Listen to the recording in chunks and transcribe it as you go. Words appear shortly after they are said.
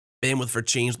Bandwidth for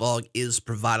changelog is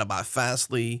provided by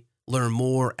Fastly. Learn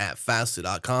more at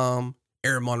fastly.com.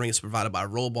 Error monitoring is provided by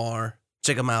Rollbar.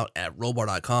 Check them out at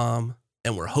rollbar.com.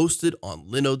 And we're hosted on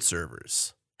Linode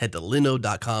servers. Head to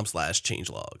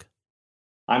linode.com/changelog.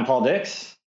 I'm Paul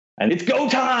Dix, and it's go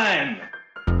time!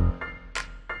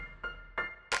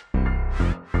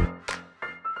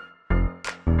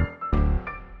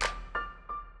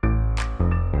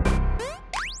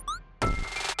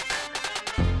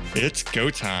 It's Go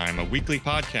Time, a weekly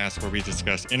podcast where we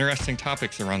discuss interesting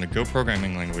topics around the Go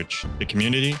programming language, the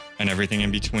community, and everything in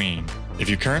between. If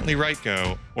you currently write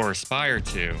Go or aspire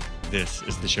to, this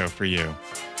is the show for you.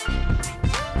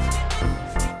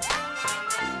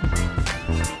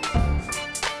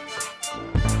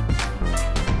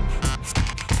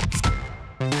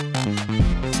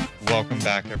 Welcome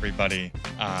back, everybody.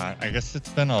 I guess it's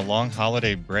been a long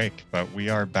holiday break, but we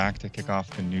are back to kick off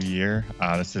the new year.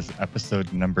 This is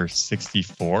episode number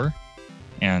 64,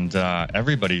 and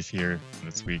everybody's here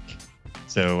this week.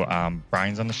 So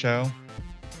Brian's on the show.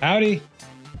 Howdy.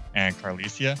 And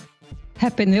Carlicia.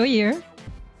 Happy New Year.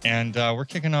 And we're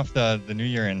kicking off the new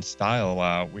year in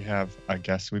style. We have a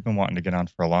guest we've been wanting to get on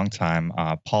for a long time,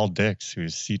 Paul Dix,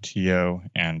 who's CTO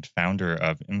and founder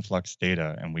of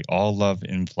InfluxDB, and we all love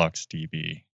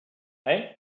InfluxDB.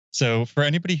 Hey. So for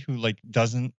anybody who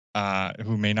doesn't,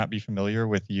 who may not be familiar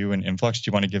with you and Influx, do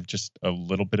you want to give just a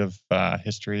little bit of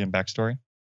history and backstory?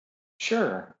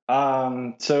 Sure.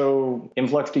 So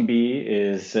InfluxDB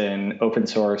is an open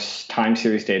source time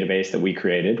series database that we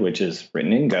created, which is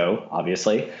written in Go,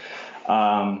 obviously.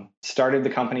 Started the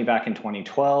company back in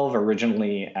 2012,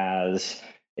 originally as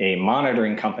a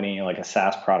monitoring company, like a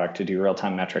SaaS product to do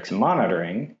real-time metrics and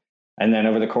monitoring. And then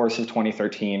over the course of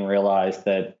 2013, realized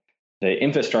that the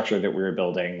infrastructure that we were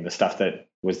building, the stuff that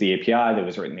was the API that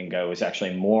was written in Go, was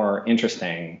actually more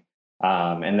interesting.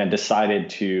 And then decided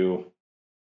to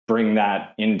bring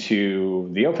that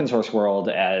into the open source world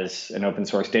as an open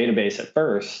source database at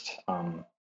first,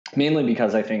 mainly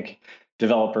because I think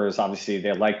developers, obviously,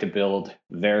 they like to build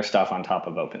their stuff on top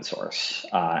of open source.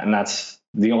 And that's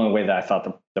the only way that I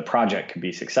thought the project could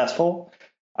be successful.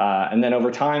 And then over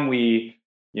time, we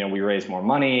raised more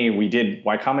money. We did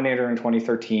Y Combinator in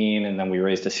 2013, and then we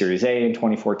raised a Series A in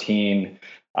 2014.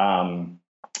 And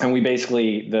we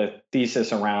basically, the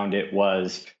thesis around it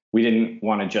was, we didn't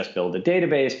want to just build a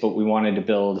database, but we wanted to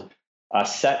build a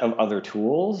set of other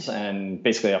tools and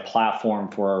basically a platform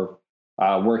for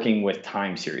working with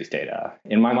time series data.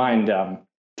 In my mind,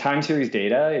 time series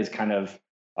data is kind of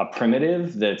a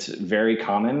primitive that's very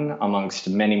common amongst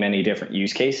many, many different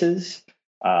use cases.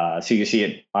 So you see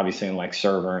it obviously in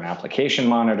server and application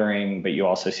monitoring, but you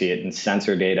also see it in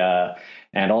sensor data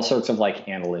and all sorts of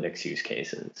analytics use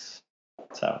cases.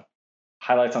 So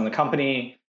highlights on the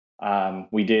company.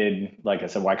 We did, like I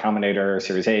said, Y Combinator,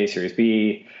 Series A, Series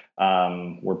B.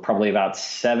 We're probably about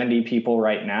 70 people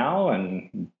right now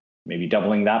and maybe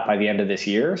doubling that by the end of this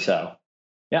year. So,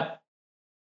 yeah.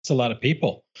 It's a lot of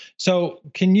people. So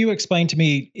can you explain to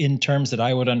me in terms that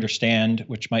I would understand,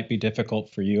 which might be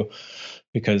difficult for you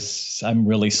because I'm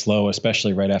really slow,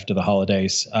 especially right after the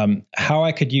holidays, how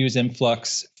I could use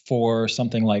Influx for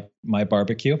something like my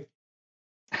barbecue?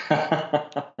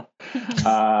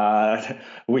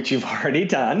 Which you've already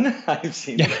done. I've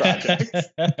seen the project.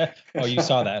 Oh, you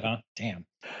saw that, huh? Damn.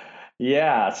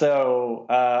 Yeah. So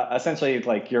essentially,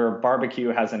 your barbecue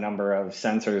has a number of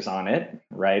sensors on it,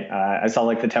 right? I saw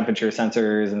the temperature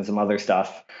sensors and some other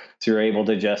stuff. So you're able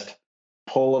to just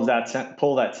pull that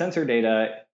sensor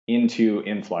data into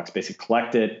Influx, basically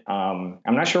collect it. I'm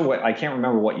not sure I can't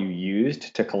remember what you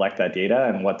used to collect that data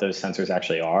and what those sensors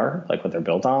actually are, what they're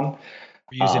built on.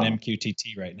 We're using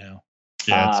MQTT right now.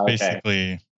 Yeah, it's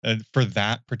basically for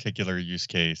that particular use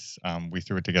case. We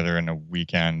threw it together in a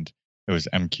weekend. It was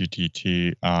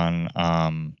MQTT on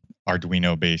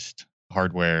Arduino-based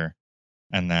hardware,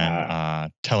 and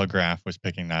then Telegraph was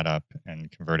picking that up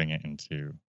and converting it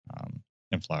into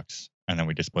Influx, and then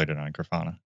we displayed it on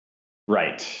Grafana.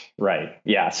 Right.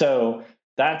 Yeah. So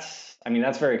that's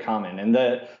very common, and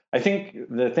I think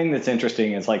the thing that's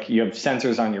interesting is you have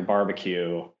sensors on your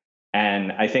barbecue.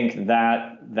 And I think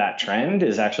that trend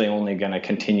is actually only going to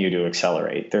continue to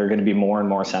accelerate. There are going to be more and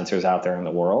more sensors out there in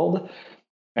the world,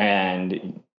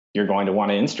 and you're going to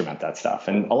want to instrument that stuff.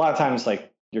 And a lot of times,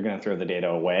 you're going to throw the data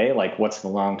away. What's the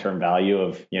long-term value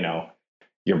of,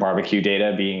 your barbecue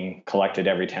data being collected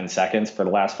every 10 seconds for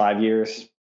the last 5 years?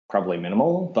 Probably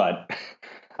minimal, but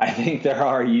I think there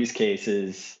are use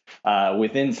cases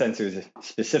within sensors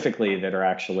specifically that are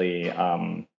actually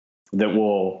that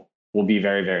will be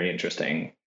very, very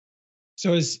interesting.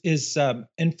 So is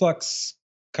Influx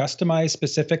customized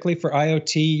specifically for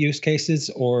IoT use cases,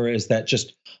 or is that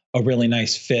just a really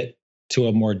nice fit to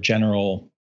a more general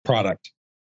product?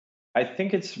 I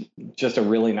think it's just a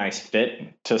really nice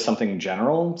fit to something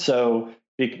general. So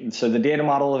the data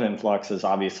model of Influx is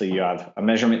obviously you have a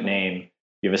measurement name,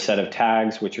 you have a set of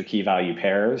tags, which are key value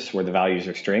pairs, where the values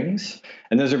are strings.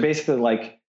 And those are basically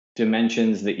like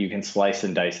dimensions that you can slice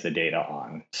and dice the data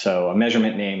on. So a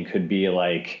measurement name could be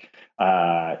like,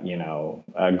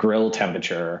 a grill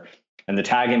temperature. And the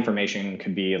tag information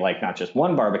could be like not just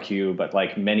one barbecue, but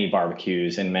like many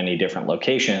barbecues in many different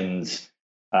locations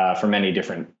for many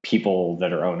different people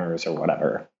that are owners or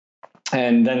whatever.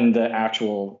 And then the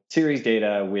actual series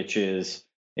data, which is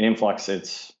in Influx,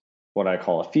 it's what I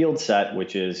call a field set,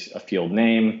 which is a field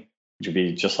name, which would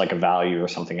be just like a value or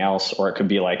something else, or it could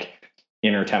be like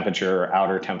inner temperature,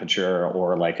 outer temperature,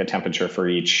 or like a temperature for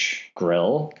each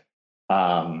grill.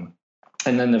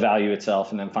 And then the value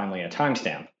itself, and then finally a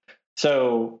timestamp.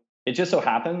 So it just so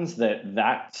happens that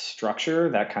that structure,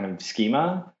 that kind of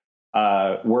schema,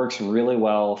 works really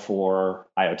well for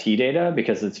IoT data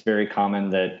because it's very common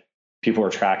that people who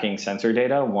are tracking sensor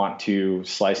data want to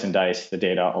slice and dice the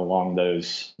data along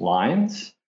those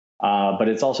lines. But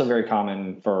it's also very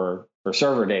common for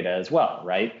server data as well,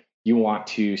 right? You want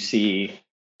to see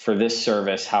for this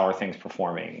service, how are things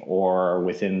performing? Or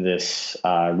within this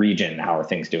region, how are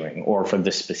things doing? Or for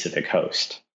this specific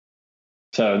host.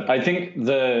 So I think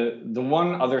the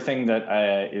one other thing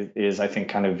that is I think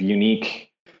kind of unique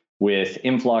with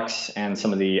Influx and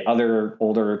some of the other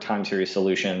older time series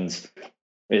solutions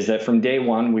is that from day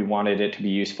one, we wanted it to be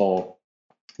useful,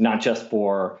 not just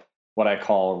for what I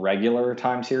call regular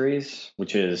time series,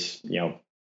 which is,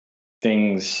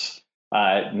 things,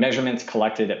 measurements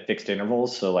collected at fixed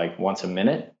intervals. So like once a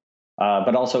minute,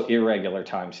 but also irregular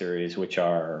time series, which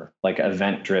are like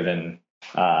event-driven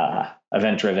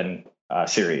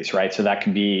series, right? So that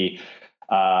could be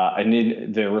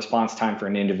the response time for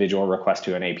an individual request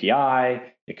to an API.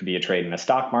 It could be a trade in the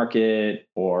stock market,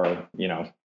 or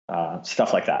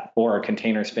stuff like that, or a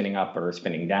container spinning up or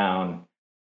spinning down,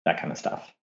 that kind of stuff.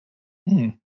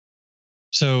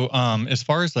 So, as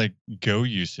far as like Go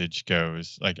usage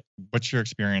goes, like, what's your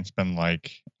experience been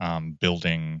like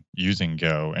using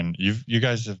Go? And you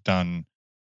guys have done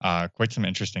quite some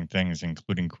interesting things,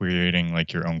 including creating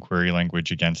like your own query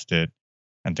language against it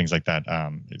and things like that.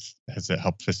 Has it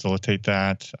helped facilitate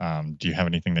that? Do you have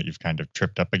anything that you've kind of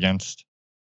tripped up against?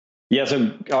 Yeah,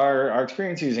 so our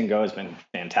experience using Go has been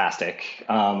fantastic.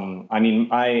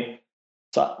 I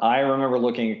remember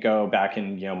looking at Go back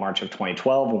in March of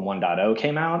 2012 when 1.0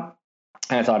 came out,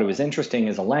 and I thought it was interesting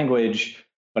as a language.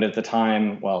 But at the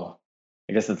time,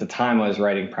 I was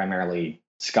writing primarily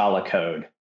Scala code,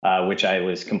 which I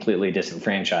was completely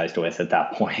disenfranchised with at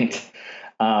that point.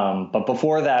 But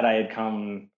before that,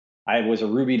 I was a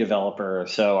Ruby developer,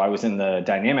 so I was in the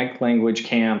dynamic language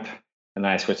camp, and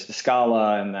then I switched to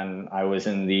Scala, and then I was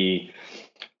in the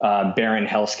barren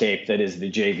hellscape that is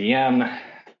the JVM.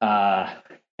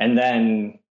 And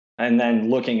then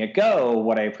looking at Go,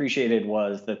 what I appreciated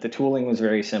was that the tooling was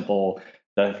very simple,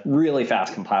 the really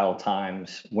fast compile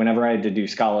times. Whenever I had to do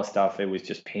Scala stuff, it was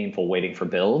just painful waiting for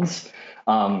builds.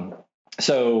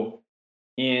 So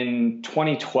in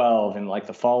 2012, in like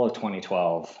the fall of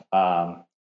 2012,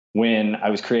 when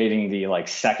I was creating the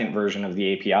second version of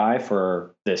the API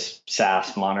for this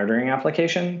SaaS monitoring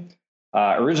application,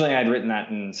 originally I'd written that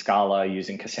in Scala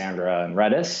using Cassandra and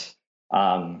Redis.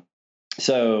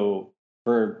 So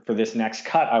for this next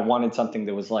cut, I wanted something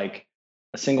that was like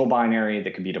a single binary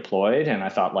that could be deployed, and I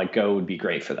thought like Go would be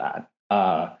great for that.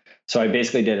 So I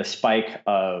basically did a spike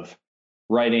of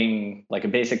writing like a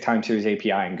basic time series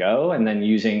API in Go, and then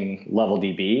using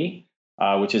LevelDB,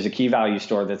 which is a key value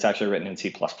store that's actually written in C++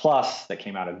 that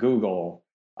came out of Google.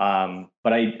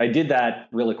 But I did that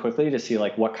really quickly to see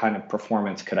like what kind of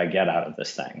performance could I get out of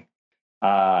this thing.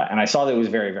 And I saw that it was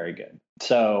very, very good.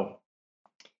 So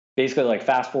basically like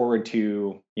fast forward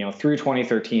to, through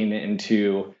 2013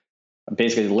 into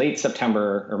basically late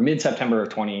September or mid-September of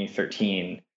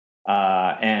 2013.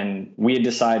 And we had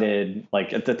decided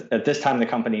like at this time, the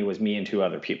company was me and two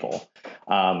other people.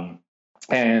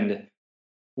 And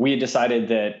we had decided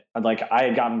that like I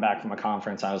had gotten back from a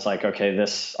conference. I was like, okay,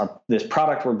 this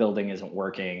product we're building isn't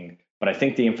working, but I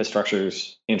think the infrastructure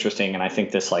is interesting. And I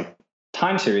think this like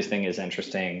time series thing is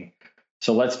interesting.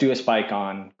 So let's do a spike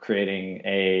on creating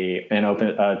an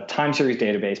open time series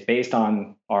database based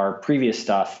on our previous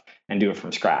stuff and do it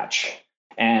from scratch.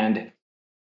 And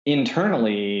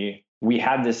internally, we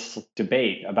had this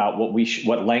debate about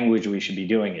what language we should be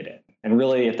doing it in. And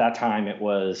really at that time, it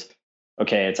was,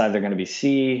 okay, it's either going to be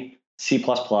C, C++,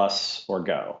 or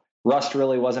Go. Rust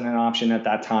really wasn't an option at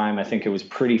that time. I think it was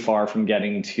pretty far from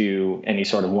getting to any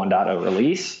sort of 1.0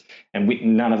 release, and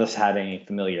none of us had any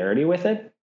familiarity with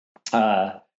it.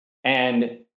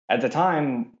 And at the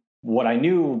time, what I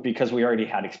knew, because we already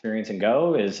had experience in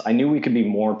Go, is I knew we could be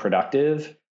more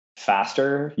productive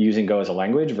faster using Go as a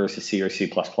language versus C or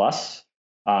C++.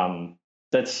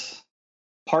 That's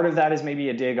part of that is maybe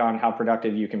a dig on how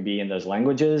productive you can be in those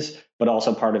languages, but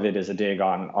also part of it is a dig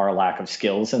on our lack of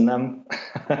skills in them.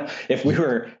 If we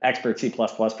were expert C++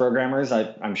 programmers,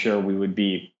 I'm sure we would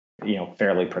be,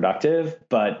 fairly productive,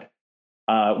 but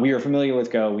we were familiar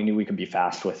with Go. We knew we could be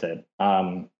fast with it.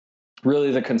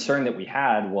 Really, the concern that we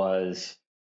had was,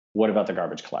 what about the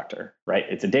garbage collector, right?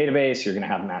 It's a database. You're going to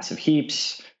have massive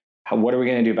heaps. What are we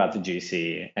going to do about the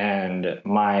GC? And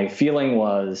my feeling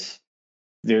was,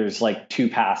 there's like two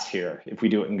paths here if we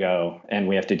do it in Go and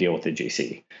we have to deal with the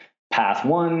GC. Path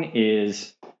one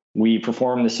is we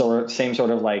perform the same sort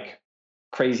of like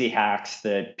crazy hacks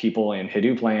that people in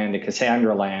Hadoop land and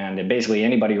Cassandra land and basically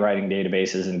anybody writing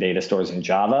databases and data stores in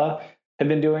Java have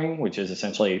been doing, which is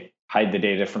essentially hide the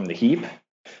data from the heap.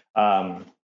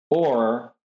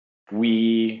 Or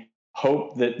we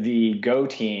hope that the Go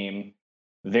team,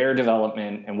 their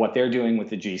development and what they're doing with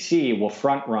the GC will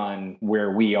front run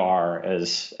where we are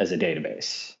as a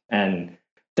database. And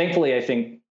thankfully, I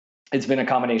think it's been a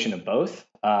combination of both.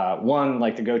 One,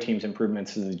 like the Go team's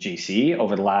improvements to the GC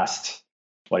over the last,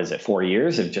 4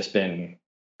 years have just been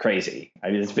crazy.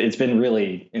 It's been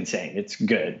really insane. It's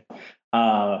good.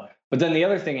 But then the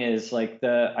other thing is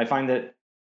I find that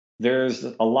there's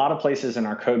a lot of places in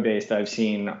our code base that I've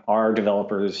seen our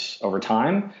developers over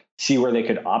time see where they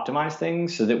could optimize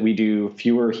things so that we do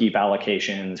fewer heap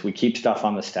allocations, we keep stuff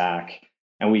on the stack,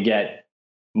 and we get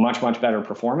much, much better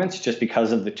performance just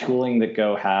because of the tooling that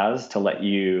Go has to let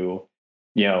you,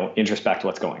 introspect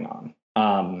what's going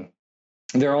on.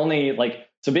 They're only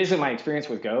so basically my experience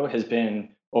with Go has been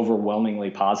overwhelmingly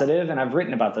positive, and I've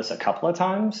written about this a couple of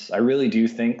times. I really do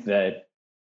think that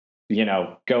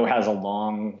Go has a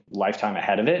long lifetime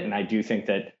ahead of it. And I do think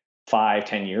that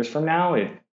 5-10 years from now,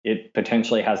 it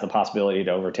potentially has the possibility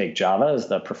to overtake Java as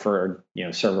the preferred,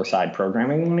 server-side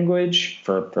programming language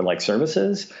for like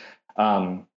services.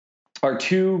 Our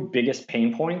two biggest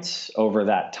pain points over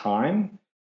that time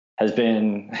has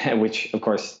been, which of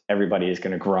course everybody is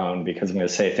going to groan because I'm going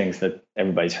to say things that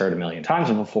everybody's heard a million times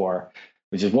before,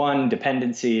 which is one,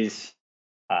 dependencies.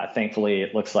 Thankfully,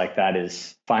 it looks like that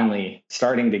is finally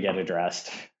starting to get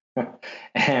addressed.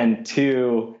 And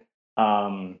two,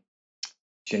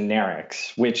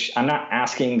 generics, which I'm not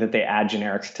asking that they add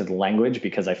generics to the language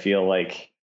because I feel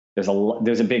like there's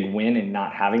a big win in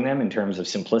not having them in terms of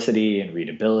simplicity and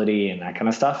readability and that kind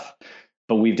of stuff.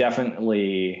 But we've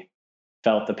definitely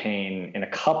felt the pain in a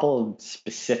couple of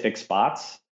specific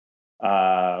spots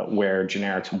where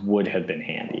generics would have been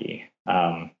handy.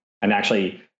 And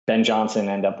actually, Ben Johnson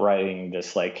ended up writing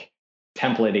this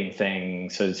templating thing.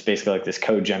 So it's basically like this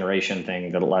code generation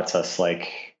thing that lets us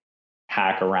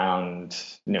hack around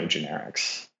no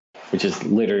generics, which is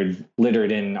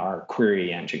littered in our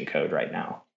query engine code right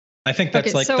now. I think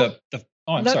that's sorry. Let me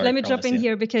Carlos, jump in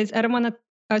here because I don't want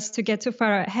us to get too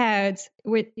far ahead.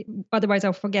 Otherwise,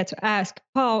 I'll forget to ask.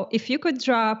 Paul, if you could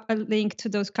drop a link to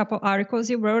those couple articles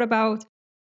you wrote about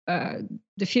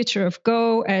the future of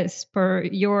Go as per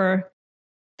your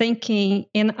thinking,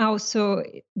 and also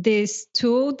this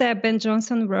tool that Ben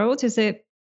Johnson wrote, is it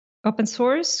open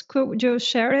source? Could you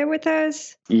share it with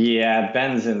us? Yeah,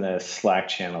 Ben's in the Slack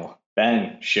channel.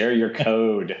 Ben, share your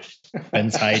code.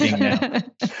 Ben's hiding now.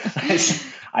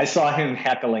 I saw him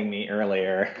heckling me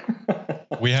earlier.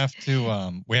 We have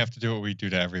to do what we do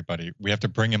to everybody. We have to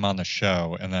bring him on the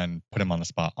show and then put him on the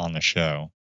spot on the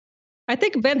show. I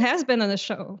think Ben has been on the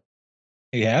show.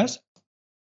 He has?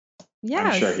 Yeah,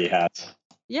 I'm sure he has.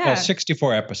 Yeah. Well,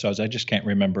 64 episodes. I just can't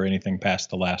remember anything past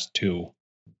the last 2.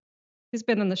 He's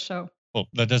been on the show. Well,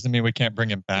 that doesn't mean we can't bring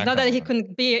him back. Not that he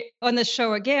couldn't be on the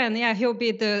show again. Yeah, he'll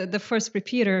be the first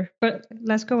repeater. But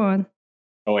let's go on.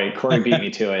 Oh, wait, Corey beat me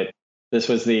to it. This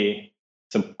was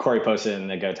so Corey posted in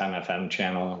the GoTime FM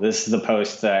channel. This is the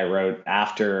post that I wrote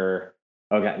after,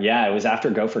 it was after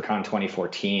GopherCon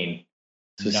 2014.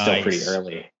 This was still pretty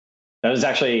early.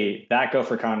 That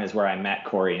GopherCon is where I met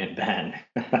Corey and Ben.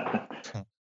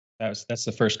 That's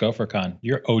the first GopherCon.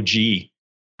 You're OG.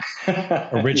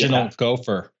 Original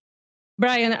Gopher.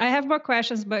 Brian, I have more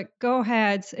questions, but go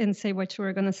ahead and say what you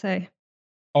were going to say.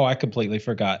 Oh, I completely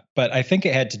forgot. But I think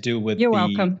it had to do with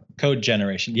welcome. Code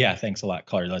generation. Yeah, thanks a lot,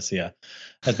 Carlos. Yeah.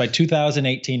 As my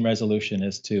 2018 resolution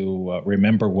is to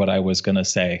remember what I was going to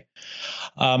say.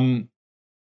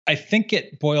 I think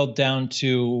it boiled down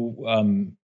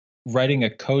to writing a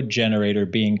code generator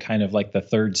being kind of like the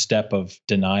third step of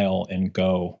denial in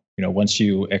Go. Once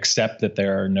you accept that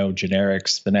there are no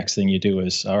generics, the next thing you do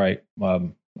is, all right,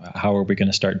 how are we going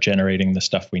to start generating the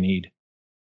stuff we need?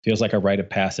 Feels like a rite of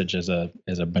passage as a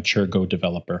mature Go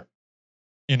developer.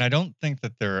 And I don't think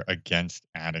that they're against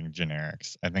adding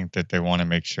generics. I think that they want to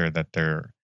make sure that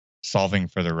they're solving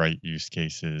for the right use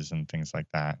cases and things like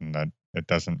that, and that it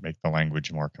doesn't make the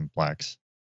language more complex.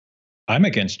 I'm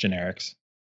against generics.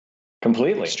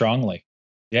 Completely. Strongly.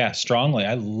 Yeah, strongly.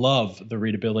 I love the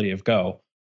readability of Go.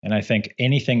 And I think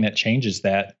anything that changes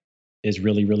that is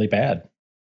really, really bad.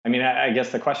 I mean, I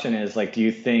guess the question is like, do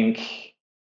you think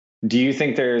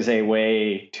there's a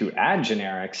way to add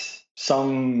generics,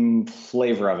 some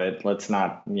flavor of it? Let's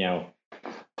not,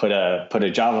 put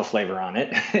a Java flavor on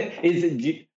it.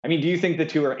 Do you think the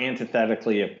two are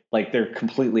antithetically, like they're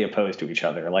completely opposed to each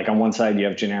other? Like on one side you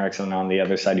have generics and on the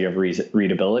other side you have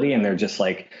readability, and they're just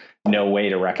like no way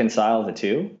to reconcile the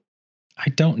two? I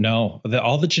don't know.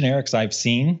 All the generics I've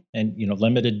seen, and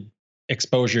limited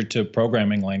exposure to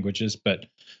programming languages, but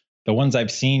the ones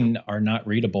I've seen are not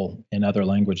readable in other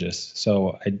languages.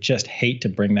 So I just hate to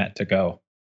bring that to Go.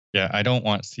 Yeah, I don't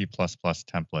want C++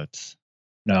 templates.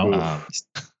 No.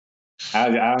 I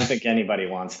don't think anybody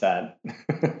wants that.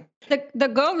 The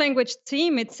Go language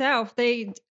team itself,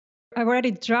 they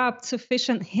already dropped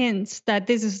sufficient hints that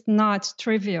this is not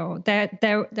trivial, that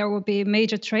there will be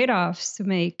major trade-offs to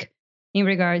make in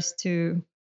regards to,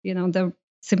 the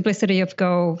simplicity of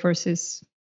Go versus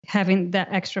having that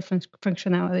extra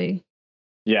functionality.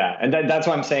 Yeah, and that's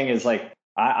what I'm saying is like,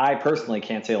 I personally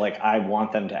can't say like I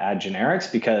want them to add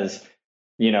generics because,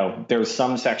 there's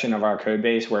some section of our code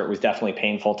base where it was definitely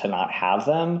painful to not have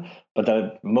them,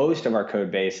 but most of our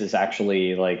code base is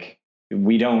actually like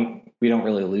we don't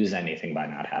really lose anything by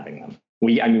not having them.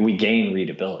 We gain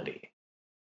readability.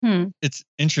 It's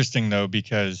interesting though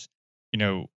because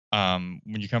when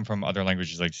you come from other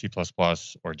languages like C++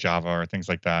 or Java or things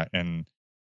like that, and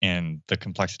the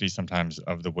complexity sometimes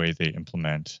of the way they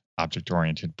implement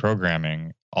object-oriented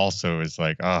programming also is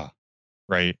like,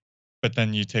 right. But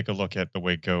then you take a look at the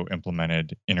way Go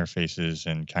implemented interfaces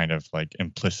and kind of like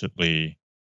implicitly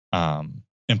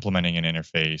implementing an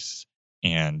interface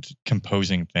and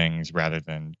composing things rather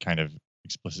than kind of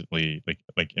explicitly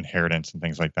like inheritance and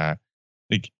things like that.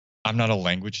 Like, I'm not a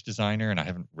language designer and I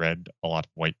haven't read a lot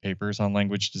of white papers on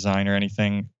language design or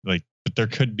anything like, but there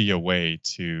could be a way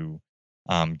to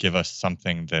give us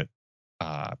something that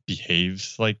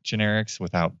behaves like generics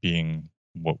without being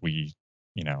what we,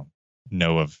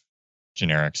 know of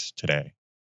generics today.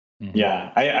 Mm-hmm.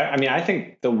 Yeah, I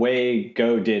think the way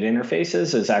Go did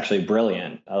interfaces is actually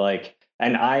brilliant.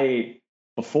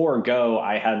 Before Go,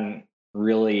 I hadn't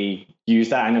really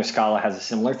used that. I know Scala has a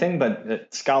similar thing,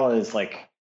 but Scala is like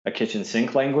a kitchen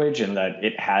sink language in that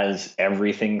it has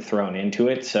everything thrown into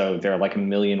it. So there are like a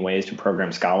million ways to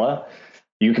program Scala.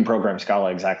 You can program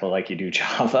Scala exactly like you do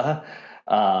Java.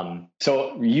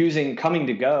 So coming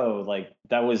to Go, like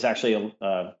that was actually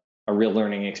a real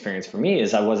learning experience for me.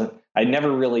 I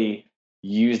never really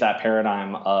used that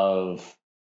paradigm of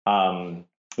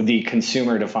the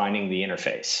consumer defining the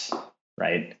interface,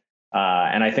 right?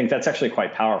 And I think that's actually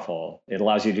quite powerful. It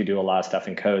allows you to do a lot of stuff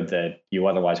in code that you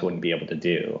otherwise wouldn't be able to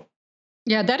do.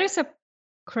 Yeah, that is a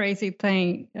crazy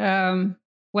thing.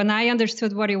 When I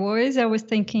understood what it was, I was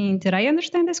thinking, did I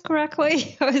understand this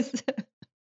correctly?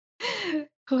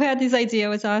 Who had this idea? It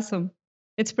was awesome.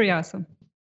 It's pretty awesome.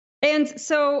 And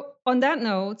so on that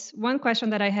note, one question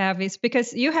that I have is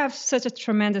because you have such a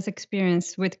tremendous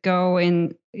experience with Go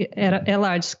at a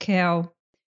large scale,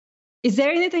 is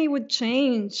there anything you would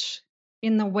change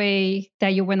in the way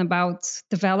that you went about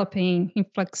developing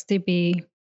InfluxDB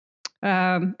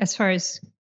as far as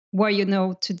what you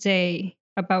know today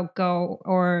about Go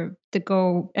or the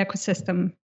Go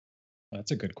ecosystem?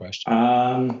 That's a good question.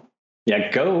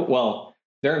 Go, well,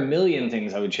 there are a million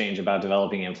things I would change about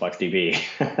developing InfluxDB.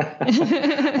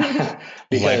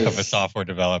 Life of a software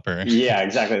developer. Yeah,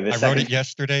 exactly. I wrote it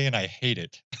yesterday and I hate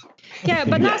it. Yeah,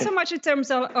 but not so much in terms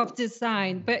of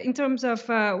design, but in terms of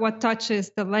what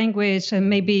touches the language and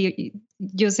maybe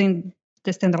using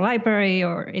the standard library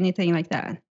or anything like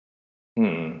that.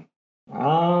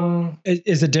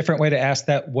 Is a different way to ask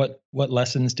that, what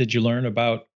lessons did you learn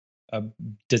about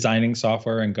designing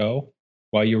software in Go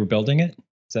while you were building it?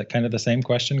 Is that kind of the same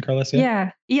question, Carlos?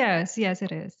 Yeah. Yes,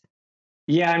 it is.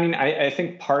 Yeah, I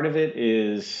think part of it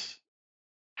is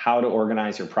how to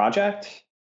organize your project.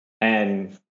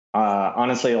 And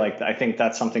honestly, like I think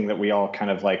that's something that we all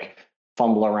kind of like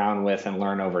fumble around with and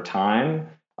learn over time.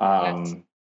 Yes.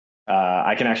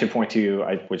 I can actually point to,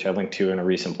 which I linked to in a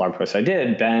recent blog post I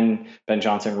did. Ben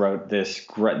Johnson wrote this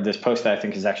post that I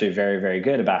think is actually very, very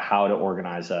good about how to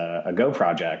organize a Go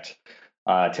project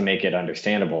to make it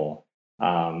understandable.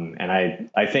 And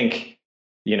I think,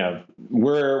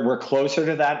 we're closer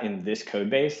to that in this code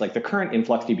base. Like the current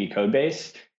InfluxDB code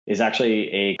base is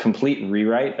actually a complete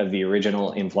rewrite of the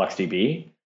original InfluxDB,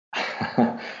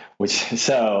 and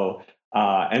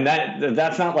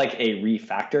that's not like a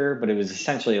refactor, but it was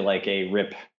essentially like a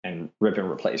rip and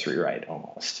replace rewrite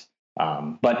almost,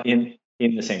 but in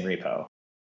the same repo.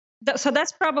 So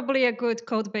that's probably a good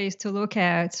code base to look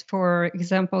at for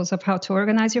examples of how to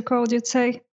organize your code, you'd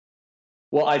say?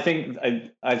 Well, I think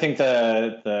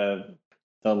the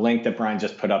link that Brian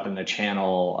just put up in the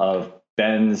channel of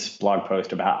Ben's blog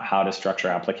post about how to structure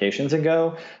applications in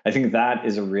Go, I think that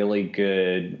is a really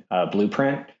good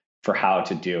blueprint for how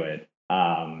to do it.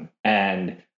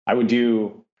 And I would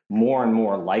do more and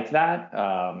more like that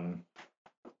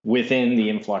within the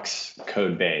Influx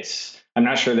code base. I'm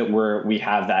not sure that we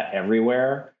have that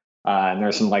everywhere. And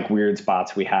there's some like weird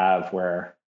spots we have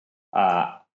where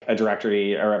a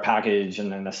directory or a package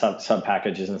and then the sub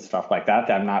packages and stuff like that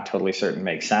I'm not totally certain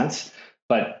makes sense.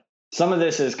 But some of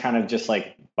this is kind of just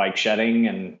like bike shedding,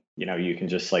 and you can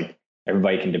just like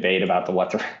everybody can debate about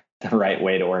what the right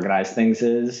way to organize things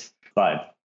is.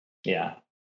 But yeah.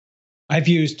 I've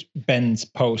used Ben's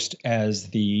post as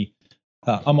the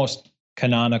almost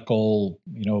canonical,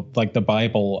 like the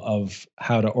Bible of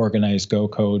how to organize Go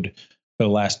code for the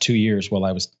last 2 years while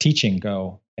I was teaching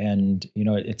Go. And,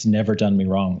 it's never done me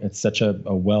wrong. It's such a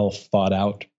well thought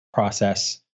out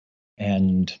process.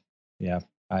 And yeah,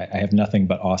 I have nothing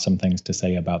but awesome things to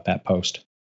say about that post.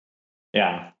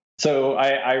 Yeah. So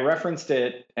I referenced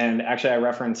it, and actually I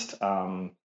referenced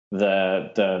the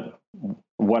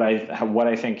what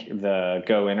I think the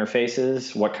Go interface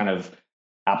is, what kind of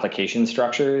application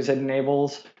structures it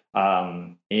enables.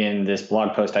 In this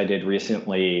blog post I did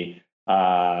recently,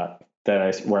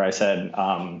 where I said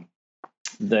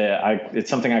it's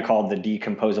something I called the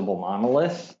decomposable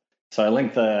monolith. So I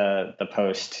linked the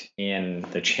post in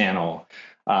the channel.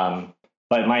 But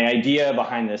my idea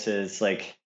behind this is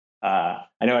like, I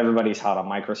know everybody's hot on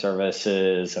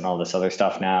microservices and all this other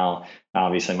stuff now.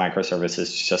 Obviously, microservices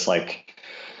is just like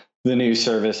the new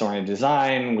service-oriented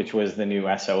design, which was the new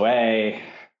SOA.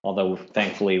 Although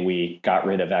thankfully we got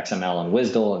rid of XML and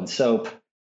WSDL and SOAP.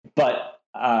 But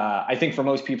I think for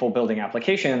most people building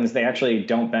applications, they actually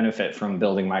don't benefit from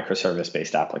building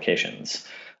microservice-based applications.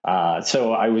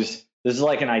 This is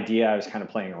like an idea I was kind of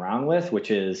playing around with,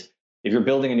 which is if you're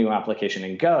building a new application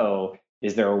in Go,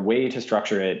 is there a way to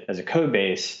structure it as a code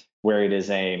base where it is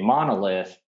a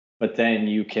monolith, but then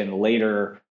you can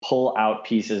later pull out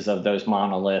pieces of the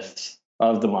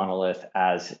monolith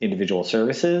as individual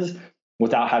services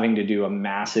without having to do a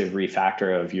massive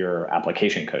refactor of your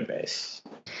application code base?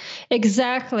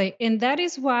 Exactly. And that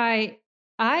is why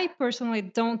I personally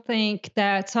don't think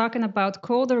that talking about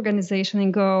code organization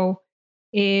in Go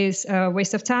is a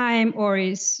waste of time or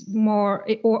is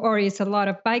a lot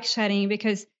of bike shedding,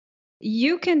 because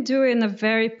you can do it in a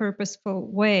very purposeful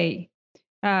way,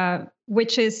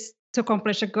 which is to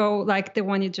accomplish a goal like the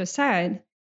one you just said.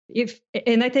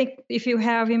 I think if you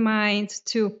have in mind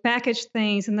to package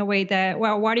things in a way that,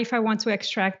 well, what if I want to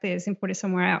extract this and put it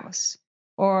somewhere else?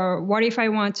 Or what if I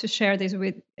want to share this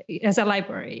as a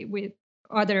library with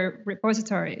other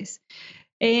repositories?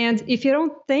 And if you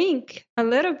don't think a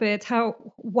little bit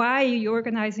why you're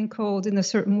organizing code in a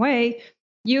certain way,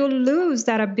 you lose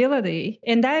that ability.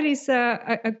 And that is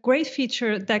a great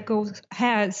feature that Go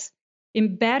has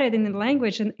embedded in the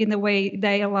language in a way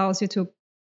that allows you to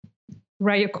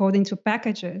write your code into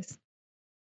packages.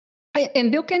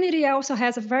 And Bill Kennedy also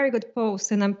has a very good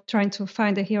post, and I'm trying to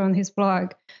find it here on his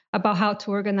blog, about how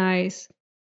to organize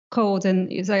code.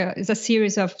 And it's a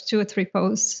series of 2 or 3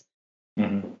 posts.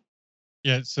 Mm-hmm.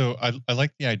 Yeah, so I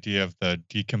like the idea of the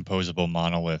decomposable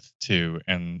monolith too.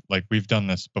 And like we've done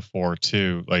this before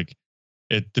too. Like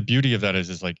the beauty of that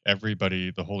is like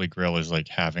everybody, the holy grail is like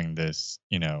having this,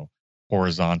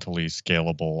 horizontally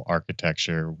scalable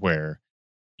architecture where,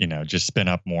 just spin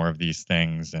up more of these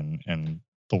things and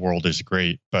the world is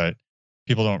great. But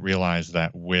people don't realize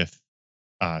that with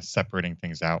separating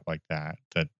things out like that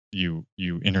you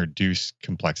introduce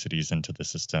complexities into the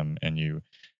system, and you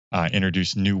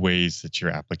introduce new ways that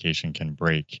your application can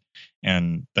break.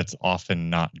 And that's often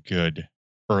not good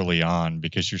early on,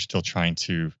 because you're still trying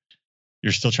to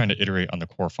iterate on the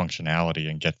core functionality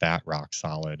and get that rock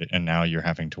solid. And now you're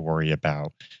having to worry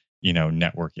about,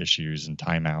 network issues and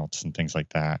timeouts and things like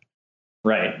that.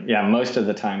 Right. Yeah. Most of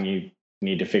the time you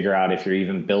need to figure out if you're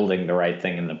even building the right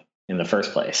thing in the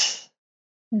first place.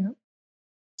 Yeah.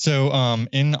 So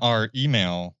in our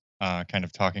email, kind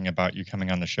of talking about you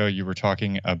coming on the show, you were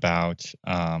talking about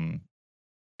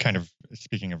kind of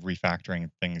speaking of refactoring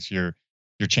things, you're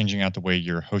changing out the way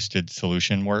your hosted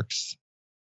solution works.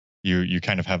 You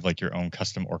kind of have like your own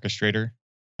custom orchestrator,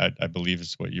 I believe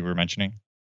is what you were mentioning.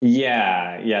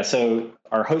 Yeah. So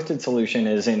our hosted solution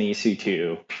is in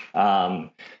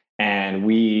EC2. And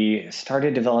we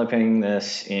started developing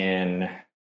this in,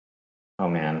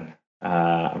 I'm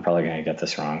probably going to get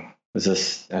this wrong. Was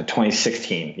this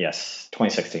 2016? Yes,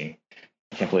 2016.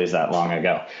 I can't believe it's that long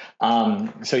ago.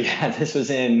 So yeah, this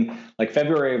was in like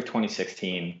February of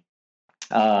 2016.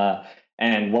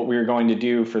 And what we were going to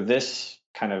do for this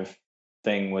kind of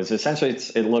thing was essentially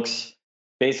it looks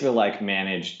basically like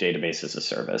managed database as a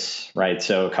service, right?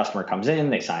 So a customer comes in,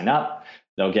 they sign up,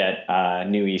 they'll get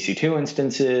new EC2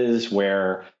 instances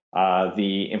where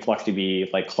the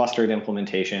InfluxDB like clustered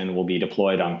implementation will be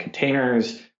deployed on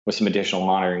containers with some additional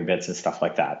monitoring bits and stuff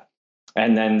like that.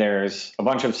 And then there's a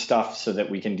bunch of stuff so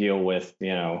that we can deal with,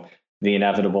 the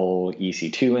inevitable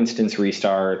EC2 instance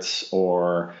restarts,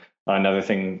 or another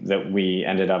thing that we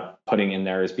ended up putting in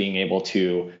there is being able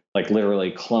to like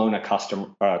literally clone a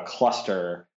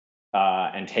cluster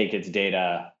and take its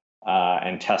data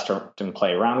and test and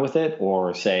play around with it,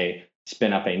 or say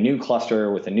spin up a new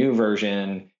cluster with a new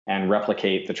version and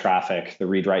replicate the traffic, the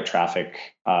read-write traffic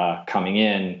coming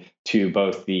in to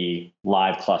both the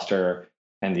live cluster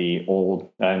and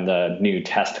the new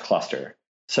test cluster.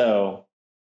 So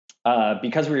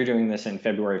because we were doing this in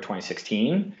February of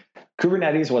 2016,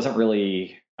 Kubernetes wasn't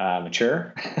really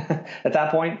mature at that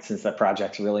point, since that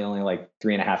project's really only like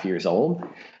 3.5 years old.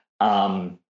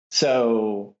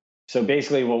 So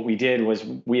basically what we did was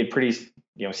we had pretty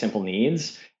simple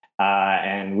needs,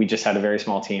 and we just had a very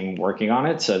small team working on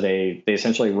it. So they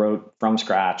essentially wrote from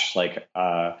scratch like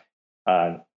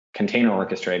container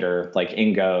orchestrator like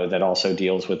in Go that also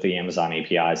deals with the Amazon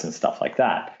APIs and stuff like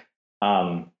that.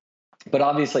 But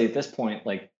obviously at this point,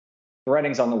 like the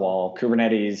writing's on the wall.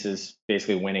 Kubernetes is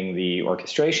basically winning the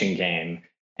orchestration game.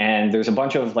 And there's a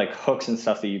bunch of like hooks and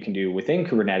stuff that you can do within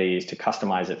Kubernetes to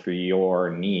customize it for your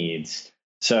needs.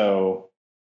 So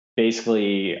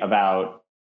basically about,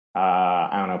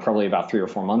 probably about 3 or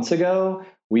 4 months ago,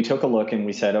 we took a look and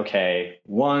we said, okay,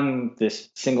 one, this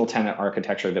single tenant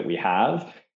architecture that we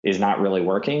have is not really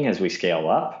working as we scale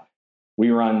up.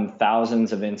 We run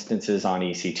thousands of instances on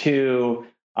EC2.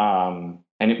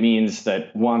 And it means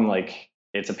that one, like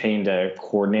it's a pain to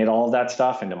coordinate all of that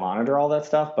stuff and to monitor all that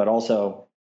stuff, but also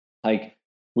like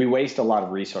we waste a lot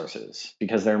of resources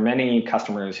because there are many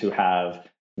customers who have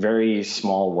very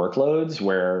small workloads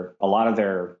where a lot of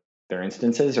their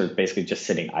instances are basically just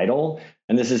sitting idle.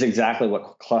 And this is exactly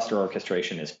what cluster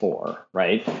orchestration is for,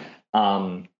 right?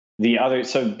 So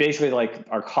basically like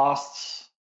our costs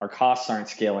aren't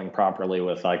scaling properly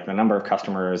with like the number of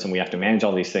customers, and we have to manage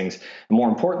all these things. And more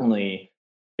importantly,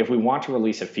 if we want to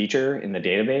release a feature in the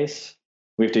database,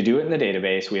 we have to do it in the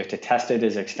database. We have to test it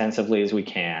as extensively as we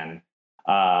can.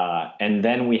 And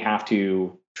then we have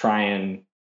to try and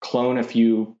clone a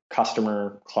few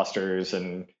customer clusters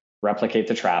and replicate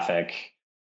the traffic,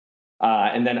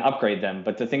 and then upgrade them.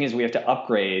 But the thing is, we have to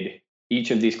upgrade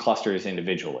each of these clusters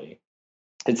individually.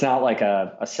 It's not like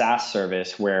a SaaS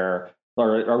service where,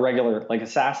 or a regular, like a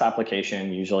SaaS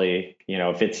application, usually,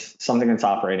 if it's something that's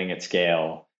operating at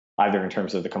scale, either in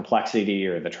terms of the complexity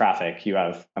or the traffic, you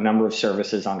have a number of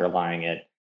services underlying it,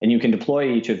 and you can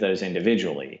deploy each of those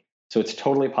individually. So it's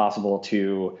totally possible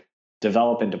to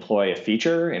develop and deploy a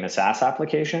feature in a SaaS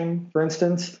application, for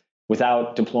instance,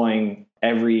 without deploying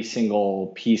every single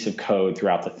piece of code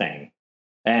throughout the thing.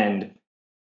 And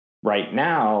right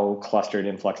now, clustered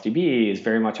InfluxDB is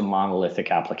very much a monolithic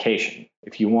application.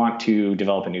 If you want to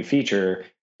develop a new feature,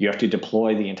 you have to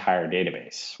deploy the entire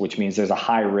database, which means there's a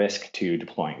high risk to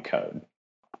deploying code.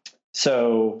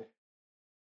 So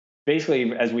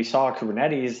basically, as we saw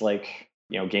Kubernetes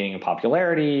gaining in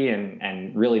popularity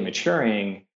and really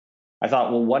maturing, I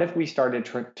thought, well, what if we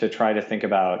started to try to think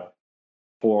about,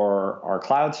 for our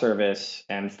cloud service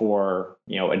and for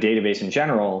a database in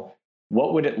general,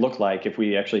 what would it look like if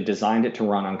we actually designed it to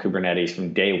run on Kubernetes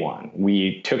from day one?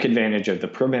 We took advantage of the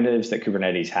primitives that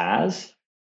Kubernetes has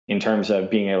in terms of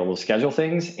being able to schedule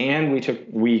things, and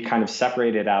we kind of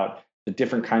separated out the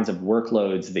different kinds of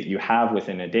workloads that you have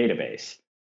within a database.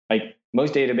 Like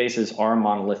most databases are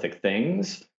monolithic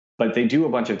things, but they do a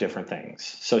bunch of different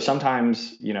things. So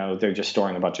sometimes, they're just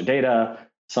storing a bunch of data.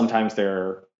 Sometimes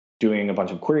they're doing a bunch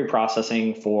of query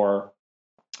processing for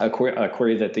a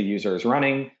query that the user is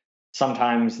running.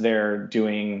 Sometimes they're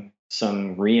doing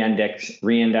some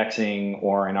reindexing,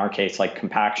 or in our case, like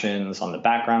compactions on the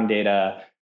background data,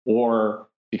 or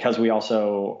because we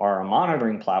also are a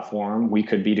monitoring platform, we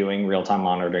could be doing real-time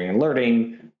monitoring and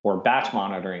alerting or batch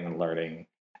monitoring and alerting.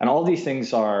 And all these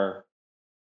things are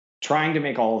trying to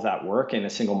make all of that work in a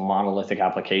single monolithic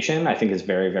application, I think is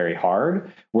very, very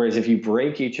hard. Whereas if you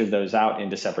break each of those out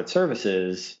into separate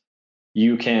services,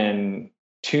 you can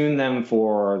tune them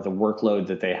for the workload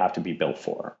that they have to be built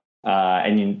for.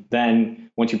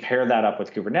 Then once you pair that up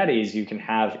with Kubernetes, you can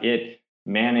have it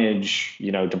manage,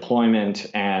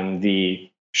 deployment and the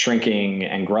shrinking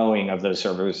and growing of those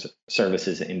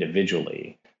services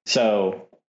individually. So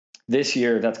this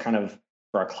year, that's kind of,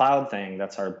 for our cloud thing,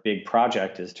 that's our big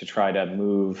project, is to try to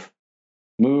move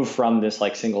from this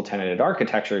like single tenanted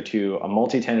architecture to a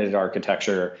multi-tenanted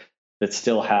architecture that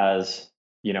still has,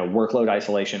 workload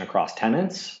isolation across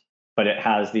tenants, but it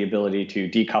has the ability to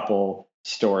decouple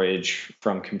storage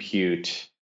from compute,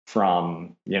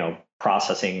 from,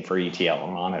 processing for ETL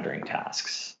or monitoring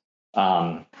tasks.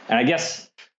 And I guess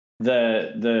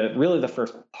the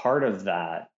first part of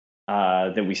that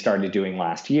that we started doing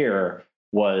last year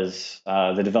was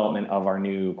the development of our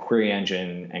new query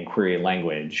engine and query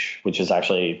language, which is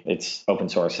actually, it's open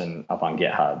source and up on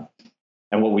GitHub.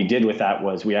 And what we did with that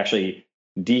was we actually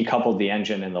decoupled the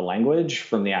engine and the language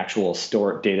from the actual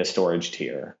data storage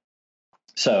tier.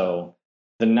 So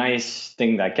the nice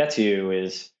thing that gets you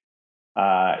is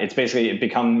it's basically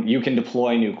you can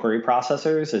deploy new query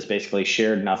processors as basically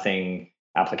shared nothing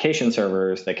application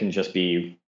servers that can just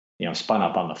be, spun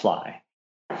up on the fly,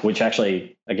 which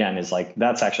actually, again, is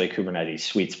that's actually Kubernetes'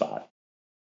 sweet spot.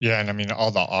 Yeah, and I mean, all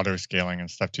the auto scaling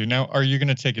and stuff too. Now, are you going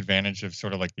to take advantage of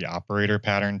sort of like the operator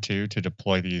pattern too to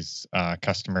deploy these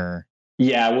customer?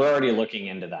 Yeah, we're already looking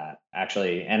into that,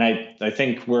 actually. And I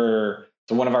think so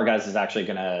one of our guys is actually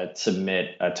going to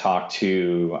submit a talk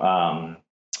to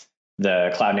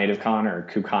the Cloud Native Con or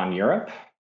KubeCon Europe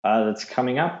that's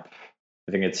coming up.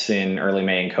 I think it's in early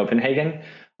May in Copenhagen.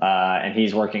 And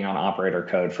he's working on operator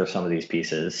code for some of these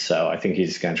pieces. So I think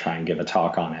he's going to try and give a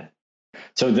talk on it.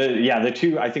 So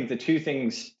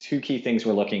two key things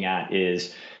we're looking at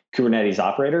is Kubernetes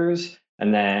operators,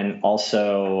 and then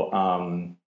also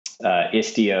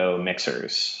Istio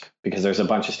mixers, because there's a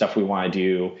bunch of stuff we want to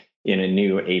do in a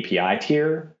new API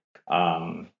tier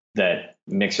that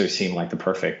mixers seem like the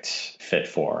perfect fit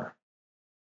for.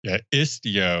 Yeah,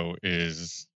 Istio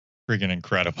is friggin'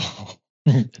 incredible.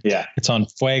 Yeah, it's on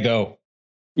Fuego.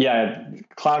 Yeah,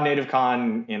 Cloud Native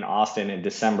Con in Austin in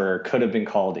December could have been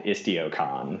called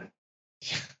IstioCon.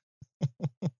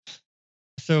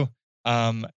 So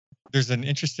there's an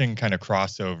interesting kind of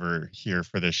crossover here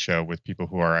for this show with people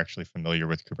who are actually familiar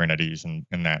with Kubernetes and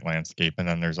in that landscape. And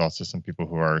then there's also some people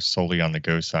who are solely on the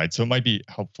Go side. So it might be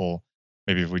helpful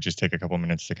maybe if we just take a couple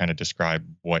minutes to kind of describe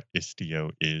what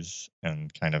Istio is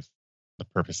and kind of the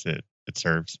purpose it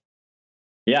serves.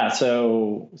 Yeah,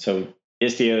 so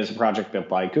Istio is a project built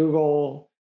by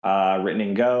Google, written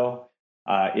in Go.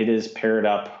 It is paired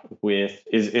up with,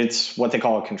 it's what they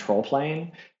call a control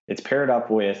plane. It's paired up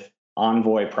with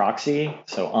Envoy proxy.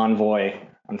 So Envoy,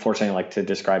 unfortunately, like to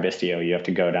describe Istio, you have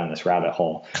to go down this rabbit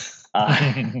hole.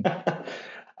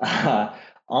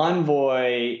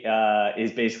 Envoy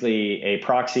is basically a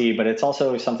proxy, but it's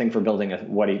also something for building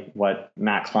what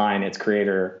Matt Klein, its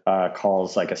creator,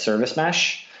 calls like a service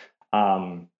mesh.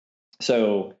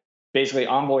 So basically,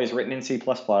 Envoy is written in C++. It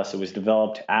was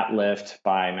developed at Lyft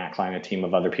by Matt Klein, a team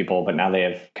of other people, but now they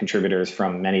have contributors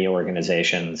from many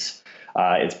organizations.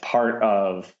 It's part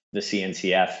of the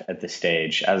CNCF at this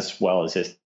stage, as well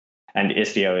as and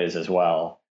Istio is as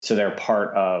well. So they're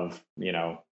part of,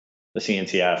 the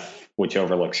CNCF, which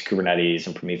overlooks Kubernetes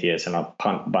and Prometheus and a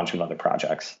bunch of other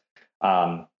projects.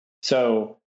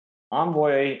 So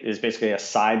Envoy is basically a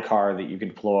sidecar that you can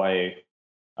deploy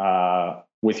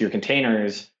with your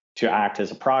containers to act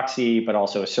as a proxy, but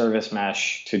also a service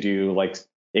mesh to do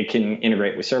it can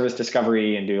integrate with service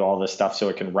discovery and do all this stuff, so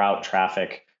it can route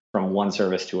traffic from one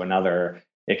service to another.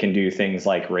 It can do things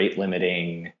like rate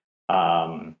limiting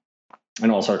and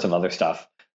all sorts of other stuff.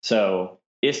 So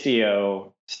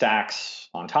Istio stacks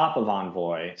on top of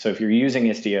Envoy. So if you're using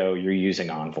Istio, you're using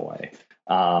Envoy.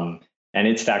 And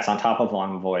it stacks on top of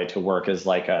Envoy to work as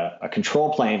like a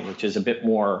control plane, which is a bit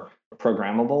more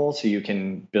programmable. So you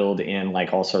can build in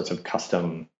all sorts of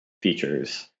custom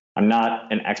features. I'm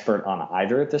not an expert on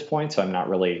either at this point, so I'm not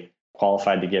really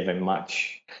qualified to give a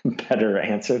much better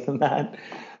answer than that.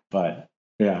 But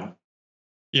yeah.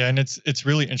 Yeah, and it's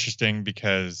really interesting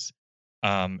because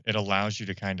it allows you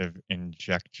to kind of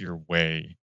inject your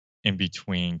way in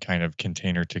between kind of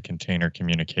container to container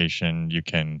communication. You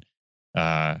can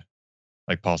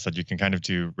like Paul said, you can kind of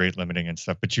do rate limiting and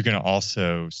stuff, but you can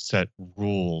also set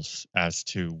rules as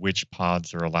to which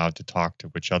pods are allowed to talk to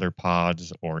which other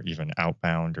pods, or even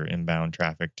outbound or inbound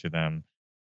traffic to them.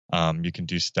 You can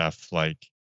do stuff like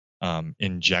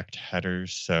inject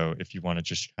headers. So if you want to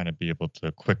just kind of be able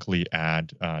to quickly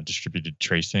add distributed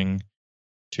tracing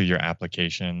to your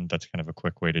application, that's kind of a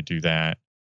quick way to do that.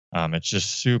 It's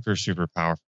just super, super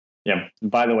powerful. Yeah.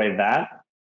 By the way,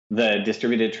 the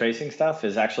distributed tracing stuff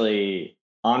is actually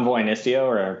Envoy and Istio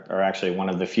are actually one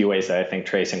of the few ways that I think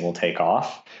tracing will take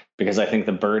off, because I think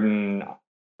the burden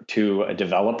to a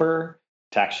developer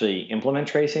to actually implement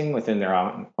tracing within their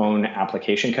own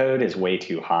application code is way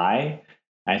too high.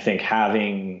 I think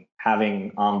having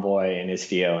Envoy and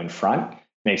Istio in front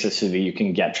makes it so that you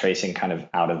can get tracing kind of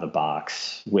out of the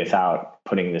box without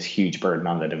putting this huge burden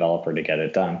on the developer to get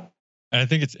it done. And I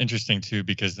think it's interesting too,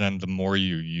 because then the more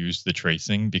you use the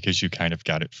tracing, because you kind of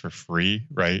got it for free,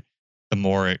 right? The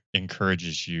more it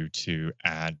encourages you to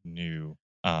add new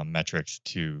metrics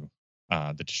to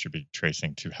the distributed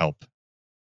tracing to help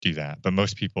do that. But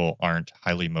most people aren't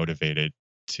highly motivated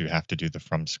to have to do the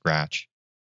from scratch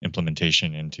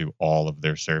implementation into all of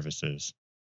their services.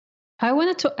 I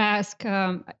wanted to ask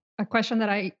a question that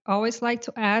I always like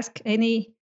to ask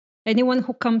anyone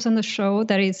who comes on the show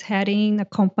that is heading a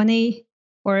company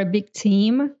or a big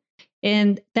team,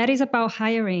 and that is about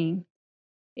hiring.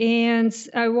 And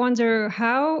I wonder,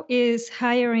 how is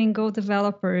hiring Go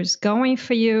developers going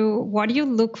for you? What do you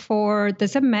look for?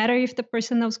 Does it matter if the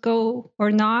person knows Go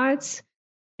or not?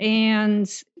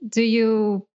 And do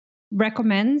you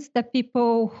recommend that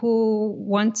people who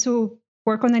want to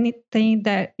work on anything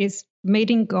that is made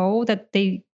in Go, that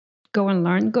they go and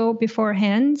learn Go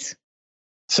beforehand?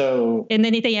 So, and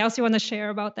anything else you want to share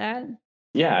about that?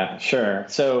 Yeah, sure.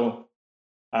 So,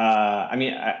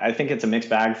 I think it's a mixed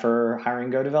bag for hiring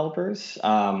Go developers.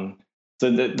 So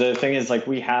the thing is, like,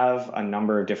 we have a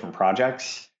number of different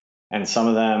projects, and some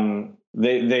of them,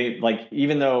 they like,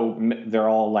 even though they're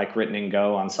all like written in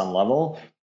Go on some level,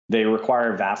 they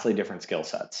require vastly different skill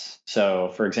sets. So,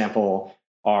 for example,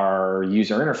 our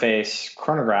user interface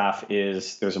chronograph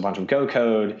there's a bunch of Go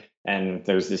code, and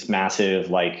there's this massive,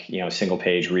 like, single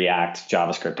page React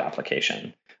JavaScript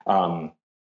application.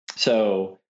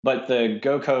 But the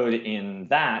Go code in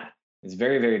that is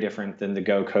very, very different than the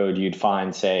Go code you'd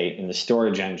find, say, in the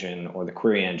storage engine or the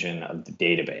query engine of the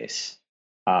database.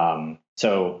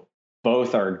 So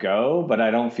both are Go, but I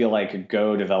don't feel like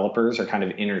Go developers are kind of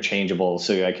interchangeable.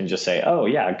 So I can just say, oh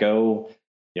yeah, go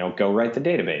write the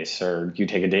database, or you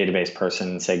take a database person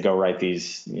and say, go write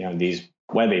these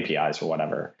web APIs or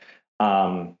whatever.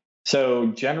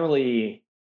 So generally,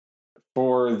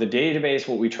 for the database,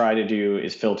 what we try to do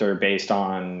is filter based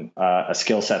on a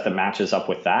skill set that matches up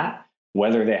with that,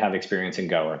 whether they have experience in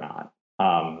Go or not.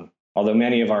 Although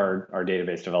many of our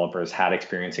database developers had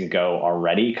experience in Go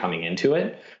already coming into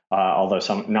it, although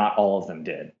not all of them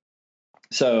did.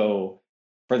 So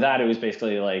for that, it was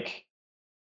basically like,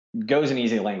 Go's an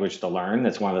easy language to learn.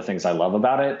 That's one of the things I love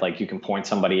about it. Like, you can point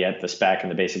somebody at the spec and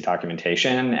the basic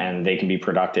documentation, and they can be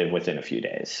productive within a few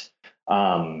days.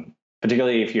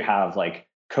 Particularly if you have like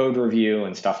code review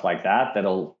and stuff like that,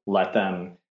 that'll let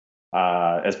them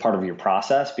as part of your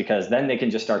process, because then they can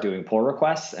just start doing pull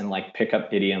requests and like pick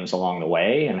up idioms along the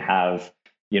way, and have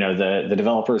the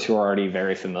developers who are already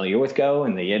very familiar with Go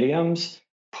and the idioms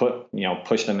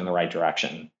push them in the right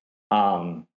direction.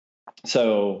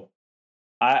 So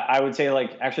I would say,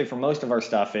 like, actually for most of our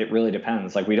stuff, it really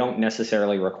depends. Like, we don't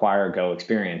necessarily require Go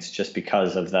experience just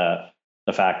because of the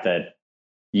fact that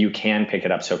you can pick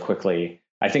it up so quickly.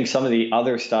 I think some of the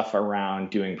other stuff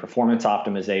around doing performance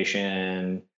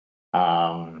optimization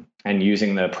and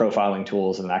using the profiling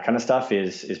tools and that kind of stuff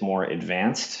is more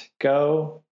advanced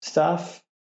Go stuff.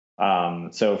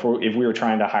 So if we were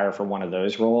trying to hire for one of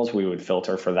those roles, we would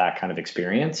filter for that kind of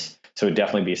experience. So it'd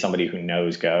definitely be somebody who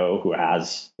knows Go, who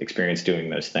has experience doing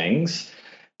those things.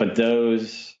 But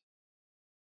those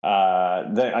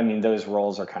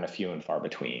roles are kind of few and far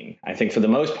between. I think for the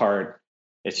most part,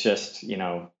 it's just,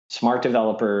 smart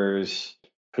developers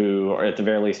who are, at the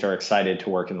very least, are excited to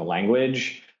work in the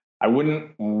language. I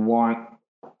wouldn't want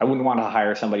to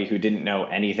hire somebody who didn't know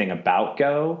anything about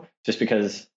Go, just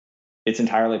because it's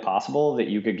entirely possible that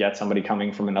you could get somebody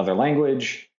coming from another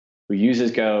language who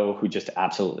uses Go who just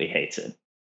absolutely hates it.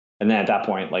 And then at that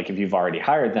point, like, if you've already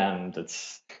hired them,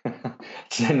 that's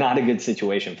it's not a good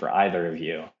situation for either of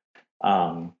you.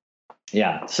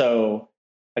 So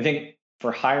I think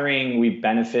for hiring, we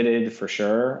benefited for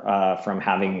sure from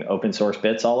having open source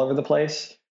bits all over the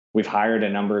place. We've hired a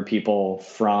number of people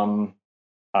from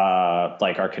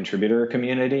like our contributor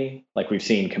community. Like, we've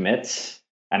seen commits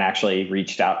and actually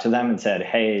reached out to them and said,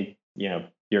 hey,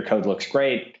 your code looks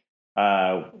great.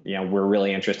 We're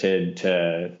really interested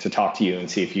to talk to you and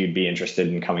see if you'd be interested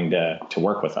in coming to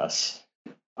work with us.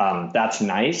 That's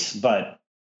nice, but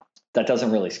that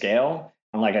doesn't really scale.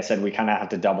 And like I said, we kind of have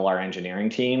to double our engineering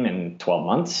team in 12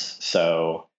 months.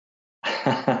 So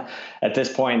at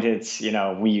this point, it's,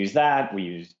 we use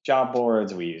job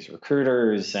boards, we use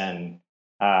recruiters. And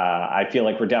I feel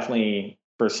like for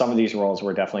some of these roles,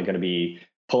 we're definitely going to be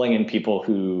pulling in people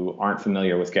who aren't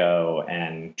familiar with Go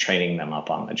and training them up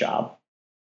on the job.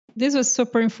 This was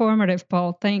super informative,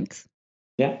 Paul. Thanks.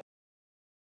 Yeah.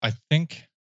 I think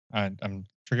I'm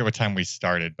forget what time we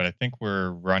started, but I think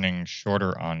we're running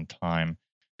shorter on time.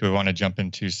 Do we want to jump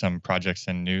into some projects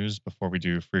and news before we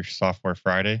do Free Software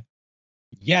Friday?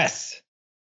 Yes.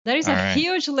 There is a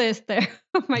huge list there.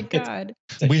 Oh my God.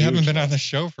 We haven't been on the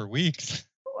show for weeks.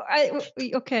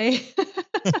 Okay.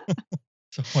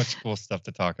 So much cool stuff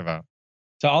to talk about.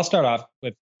 So I'll start off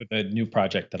with a new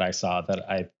project that I saw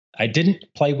that I didn't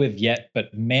play with yet,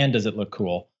 but man, does it look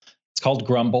cool. It's called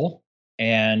Grumble,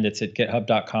 and it's at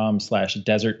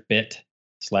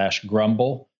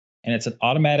github.com/desertbit/grumble. And it's an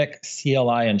automatic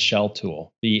CLI and shell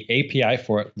tool. The API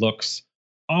for it looks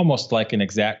almost like an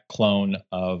exact clone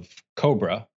of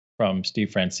Cobra from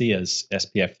Steve Francia's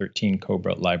SPF 13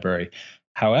 Cobra library.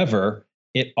 However,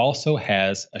 it also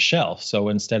has a shell. So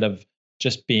instead of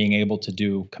just being able to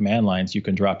do command lines, you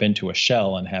can drop into a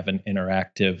shell and have an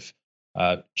interactive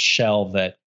shell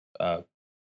that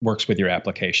works with your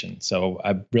application. So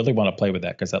I really want to play with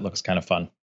that because that looks kind of fun.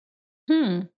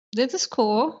 This is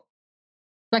cool.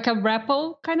 Like a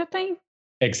REPL kind of thing?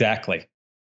 Exactly.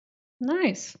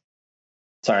 Nice.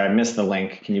 Sorry, I missed the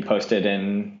link. Can you post it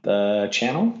in the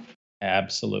channel?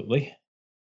 Absolutely.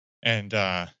 And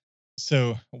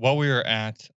so while we were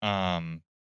at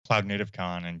Cloud Native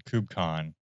Con and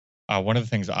KubeCon, one of the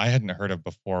things I hadn't heard of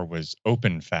before was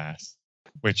OpenFast,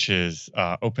 which is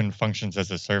Open Functions as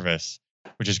a Service,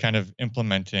 which is kind of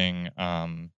implementing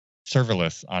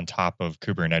serverless on top of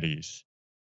Kubernetes.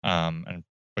 And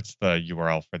what's the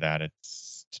URL for that?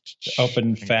 It's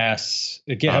OpenFast,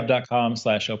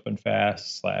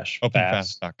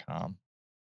 github.com/openfast/openfast.com.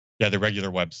 Yeah, the regular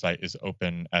website is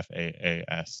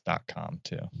openfaas.com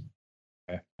too.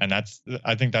 Okay. And I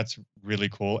think that's really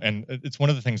cool. And it's one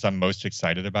of the things I'm most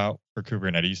excited about for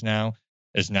Kubernetes now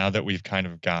that we've kind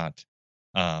of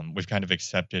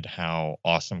accepted how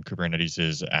awesome Kubernetes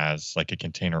is as like a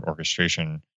container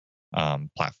orchestration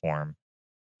platform.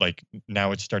 Like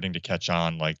now it's starting to catch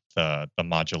on like the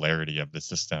modularity of the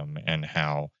system and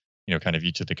how, kind of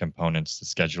each of the components, the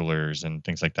schedulers and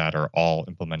things like that are all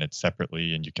implemented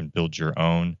separately and you can build your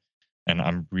own. And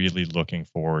I'm really looking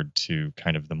forward to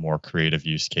kind of the more creative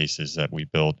use cases that we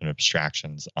build and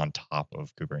abstractions on top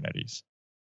of Kubernetes.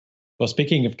 Well,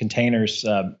 speaking of containers,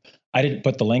 I didn't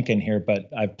put the link in here, but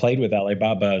I've played with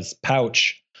Alibaba's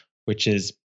Pouch, which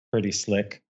is pretty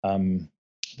slick.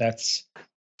 That's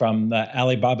from the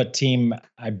Alibaba team.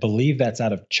 I believe that's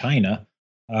out of China.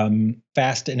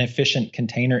 Fast and efficient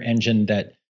container engine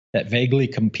that vaguely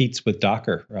competes with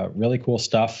Docker. Really cool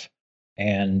stuff,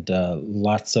 and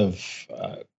lots of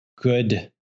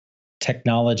good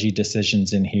technology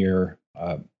decisions in here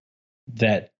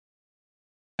that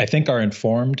I think are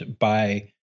informed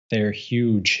by their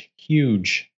huge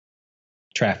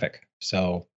traffic.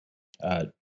 So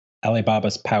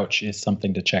Alibaba's Pouch is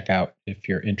something to check out if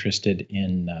you're interested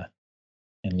in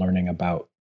learning about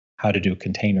how to do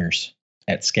containers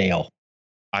at scale.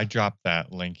 I dropped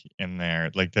that link in there.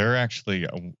 Like they're actually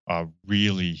a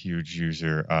really huge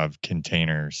user of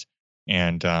containers.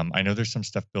 And I know there's some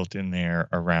stuff built in there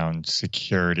around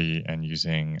security and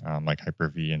using like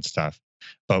Hyper-V and stuff.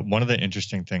 But one of the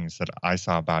interesting things that I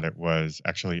saw about it was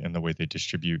actually in the way they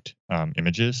distribute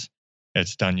images.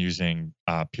 It's done using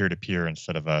peer-to-peer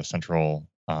instead of a central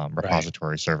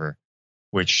repository server,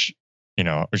 which,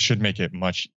 it should make it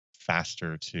much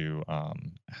faster to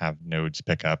have nodes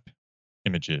pick up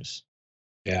images.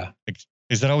 Yeah.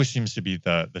 Because that always seems to be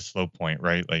the slow point,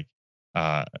 right? Like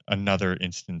another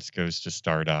instance goes to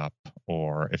start up,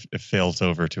 or if it fails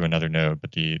over to another node,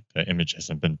 but the image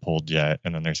hasn't been pulled yet.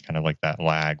 And then there's kind of like that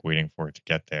lag waiting for it to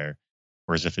get there.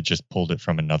 Whereas if it just pulled it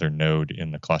from another node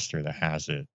in the cluster that has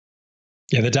it.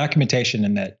 Yeah, the documentation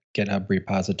in that GitHub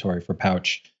repository for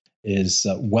Pouch is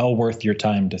well worth your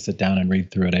time to sit down and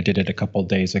read through it. I did it a couple of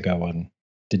days ago and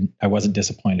I wasn't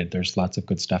disappointed. There's lots of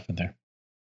good stuff in there.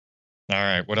 All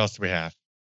right. What else do we have?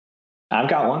 I've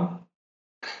got one.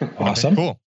 Awesome.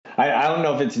 Cool. I don't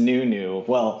know if it's new.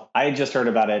 Well, I just heard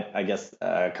about it, I guess,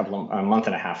 a month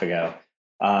and a half ago.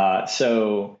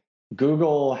 So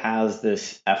Google has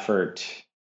this effort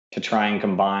to try and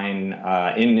combine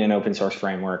in an open source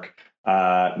framework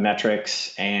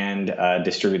metrics and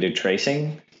distributed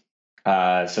tracing.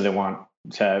 So they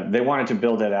wanted to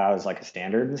build it out as like a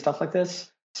standard and stuff like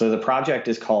this. So the project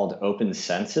is called Open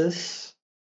Census,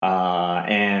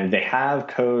 and they have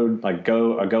code like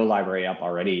a Go library up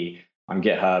already on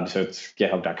GitHub. So it's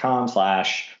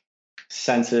github.com/census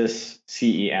CENSUS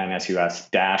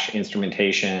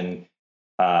 -instrumentation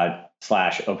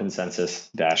 /open census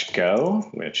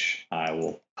 -go, which I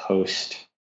will post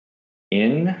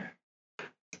in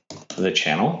the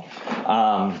channel.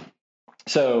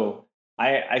 So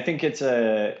I think it's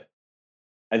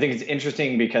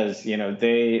interesting because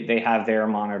they have their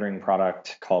monitoring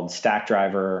product called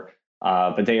Stackdriver,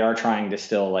 but they are trying to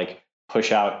still like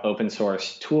push out open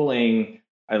source tooling,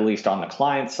 at least on the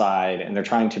client side, and they're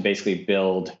trying to basically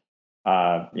build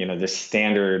this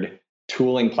standard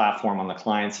tooling platform on the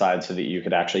client side so that you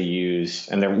could actually use.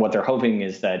 And what they're hoping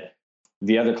is that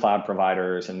the other cloud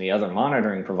providers and the other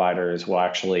monitoring providers will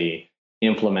actually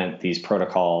implement these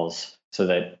protocols so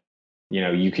that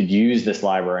you could use this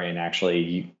library and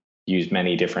actually use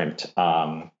many different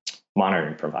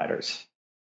monitoring providers.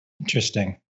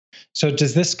 Interesting. So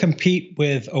does this compete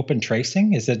with open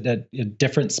tracing? Is it a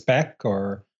different spec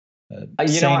or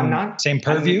same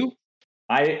purview?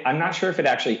 I'm not sure if it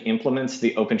actually implements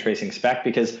the open tracing spec,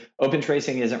 because open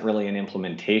tracing isn't really an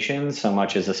implementation so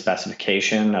much as a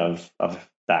specification of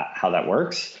that, how that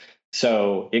works.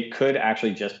 So it could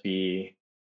actually just be,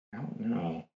 I don't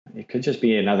know, it could just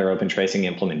be another open tracing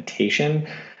implementation,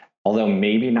 although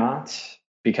maybe not,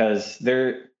 because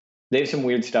they have some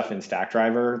weird stuff in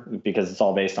Stackdriver because it's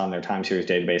all based on their time series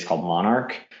database called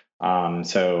Monarch.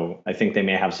 So I think they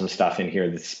may have some stuff in here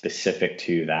that's specific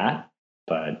to that,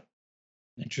 but.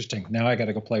 Interesting. Now I got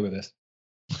to go play with this.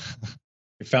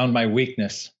 You found my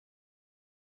weakness.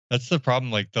 That's the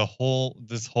problem. Like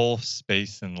this whole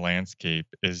space and landscape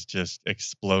is just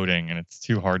exploding, and it's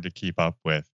too hard to keep up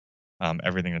with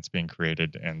everything that's being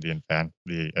created and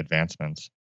the advancements.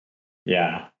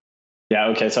 Yeah.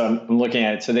 Okay. So I'm looking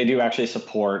at it. So they do actually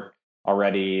support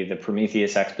already the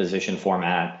Prometheus exposition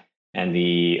format and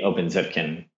the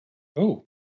OpenZipkin. Oh,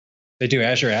 they do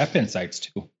Azure App Insights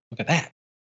too. Look at that.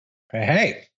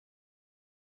 Hey.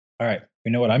 All right.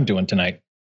 We know what I'm doing tonight.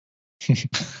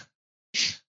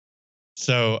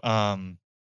 So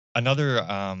another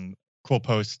cool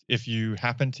post, if you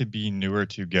happen to be newer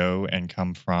to Go and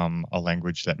come from a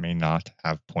language that may not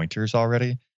have pointers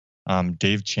already,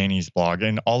 Dave Cheney's blog,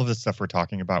 and all of the stuff we're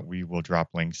talking about, we will drop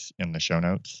links in the show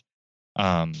notes.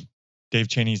 Dave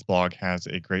Cheney's blog has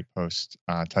a great post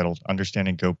titled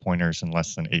Understanding Go Pointers in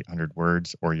Less Than 800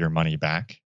 Words or Your Money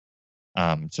Back.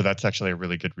 So that's actually a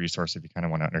really good resource if you kind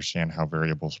of want to understand how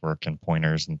variables work and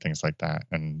pointers and things like that,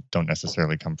 and don't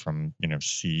necessarily come from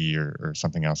C or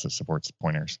something else that supports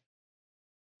pointers.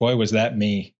 Boy, was that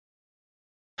me.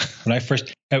 When I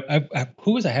first,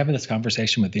 who was I having this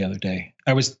conversation with the other day?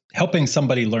 I was helping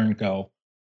somebody learn Go,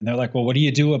 and they're like, "Well, what do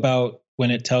you do about when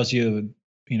it tells you,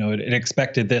 it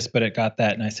expected this, but it got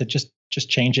that?" And I said, "Just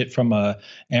change it from a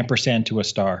ampersand to a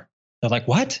star." They're like,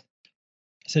 "What?"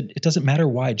 I said, "It doesn't matter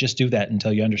why, just do that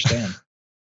until you understand."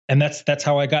 And that's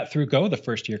how I got through Go the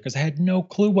first year, because I had no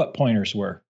clue what pointers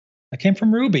were. I came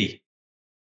from Ruby.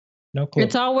 No clue.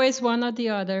 It's always one or the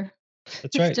other.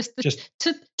 That's right. just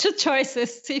two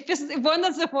choices. See if one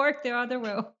doesn't work, the other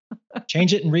will.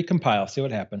 Change it and recompile. See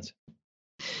what happens.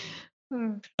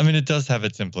 I mean, it does have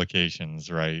its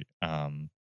implications, right?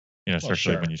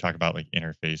 Especially when you talk about like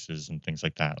interfaces and things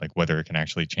like that, like whether it can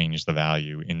actually change the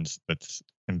value that's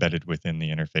embedded within the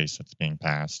interface that's being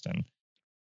passed and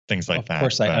things like that. Of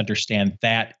course, I understand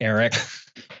that, Eric.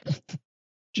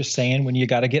 Just saying, when you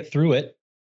got to get through it,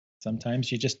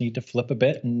 sometimes you just need to flip a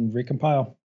bit and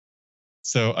recompile.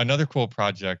 So another cool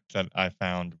project that I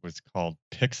found was called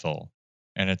Pixel,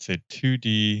 and it's a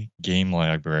 2D game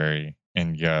library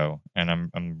in Go, and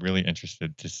I'm really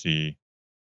interested to see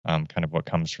kind of what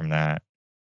comes from that.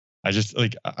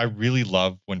 I really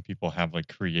love when people have like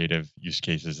creative use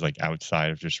cases like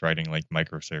outside of just writing like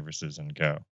microservices in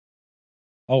Go.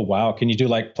 Oh, wow. Can you do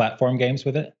like platform games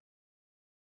with it?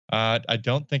 I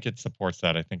don't think it supports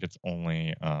that. I think it's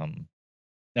only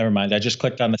Never mind. I just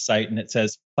clicked on the site and it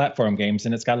says platform games,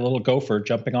 and it's got a little gopher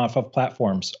jumping off of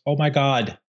platforms. Oh my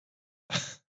God.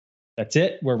 That's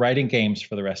it. We're writing games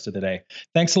for the rest of the day.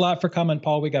 Thanks a lot for coming,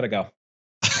 Paul. We got to go.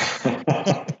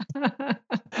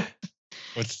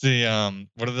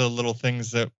 What are the little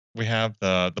things that we have?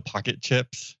 The pocket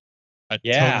chips? I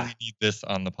totally need this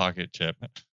on the pocket chip.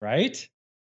 Right?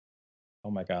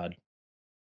 Oh my God.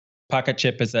 Pocket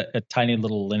chip is a tiny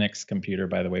little Linux computer,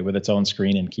 by the way, with its own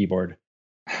screen and keyboard.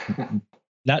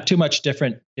 Not too much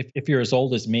different. If you're as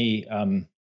old as me,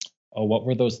 what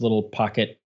were those little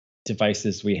pocket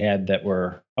devices we had that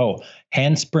were,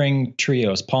 handspring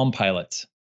trios, Palm Pilots.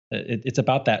 It's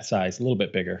about that size, a little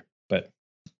bit bigger, but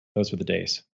those were the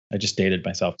days. I just dated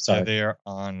myself. Sorry. Yeah, they are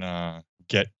on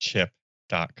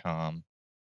getchip.com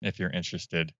if you're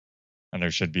interested. And there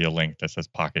should be a link that says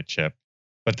Pocket Chip.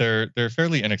 But they're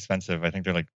fairly inexpensive. I think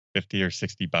they're like $50 or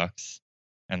 $60.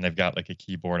 And they've got like a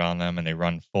keyboard on them, and they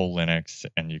run full Linux,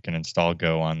 and you can install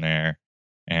Go on there.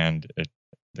 And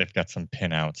they've got some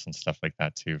pinouts and stuff like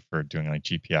that too for doing like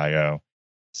GPIO.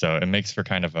 So it makes for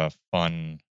kind of a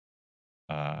fun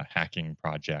hacking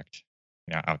project.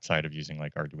 Outside of using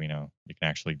like Arduino, you can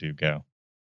actually do Go.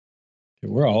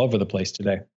 We're all over the place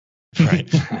today.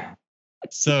 Right.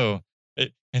 So,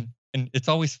 and it's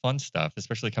always fun stuff,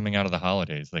 especially coming out of the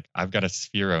holidays. Like I've got a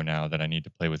Sphero now that I need to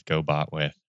play with GoBot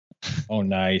with. Oh,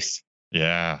 nice.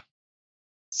 Yeah.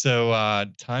 So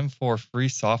time for Free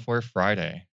Software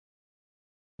Friday.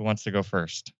 Who wants to go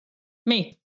first?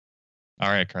 Me. All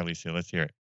right, Carlisia, let's hear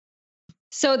it.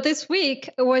 So this week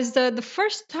was the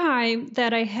first time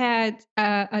that I had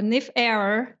an if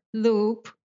error loop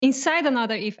inside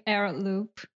another if error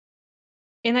loop.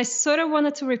 And I sort of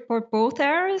wanted to report both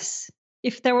errors.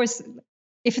 If there was an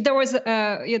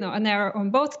error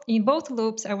in both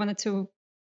loops, I wanted to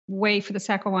wait for the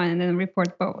second one and then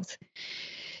report both.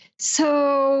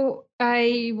 So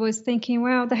I was thinking,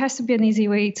 well, there has to be an easy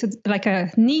way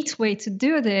a neat way to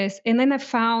do this. And then I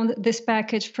found this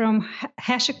package from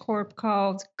HashiCorp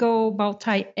called Go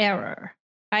Multi-Error.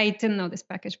 I didn't know this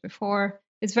package before.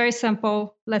 It's very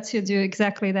simple, lets you do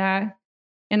exactly that.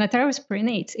 And I thought it was pretty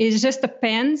neat. It just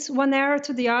appends one error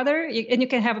to the other. And you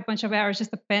can have a bunch of errors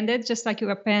just appended, just like you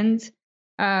append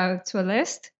to a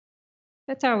list.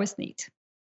 I thought it was neat.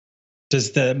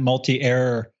 Does the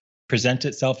multi-error present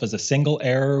itself as a single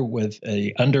error with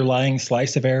a underlying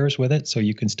slice of errors with it, so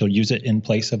you can still use it in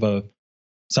place of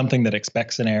something that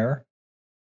expects an error?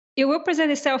 It will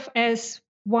present itself as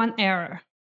one error.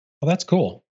 Well, that's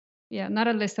cool. Yeah, not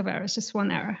a list of errors, just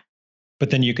one error. But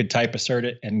then you could type assert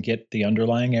it and get the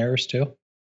underlying errors too?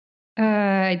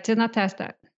 I did not test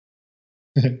that.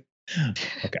 Okay,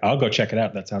 I'll go check it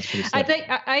out. That sounds pretty sick.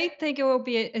 I think it will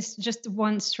be it's just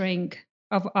one string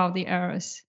of all the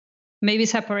errors. Maybe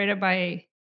separated by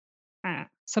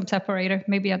some separator,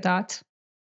 maybe a dot.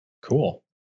 Cool.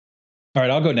 All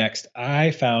right, I'll go next. I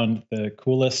found the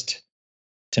coolest,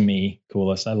 I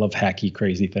love hacky,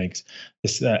 crazy things.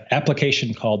 This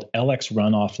application called LX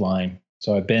Run Offline.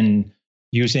 So I've been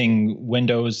using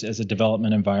Windows as a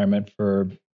development environment for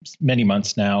many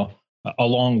months now,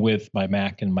 along with my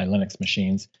Mac and my Linux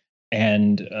machines.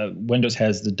 And Windows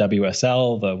has the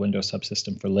WSL, the Windows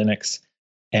subsystem for Linux.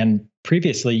 And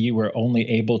previously, you were only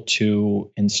able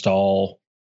to install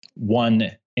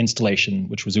one installation,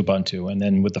 which was Ubuntu. And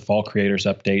then with the Fall Creators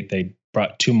Update, they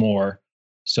brought two more.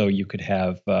 So you could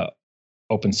have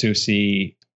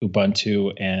OpenSUSE,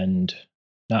 Ubuntu, and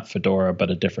not Fedora, but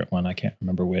a different one. I can't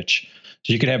remember which.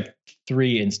 So you could have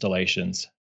 3 installations,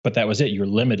 but that was it. You're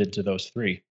limited to those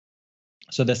 3.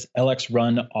 So this LX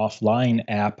Run Offline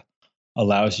app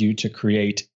allows you to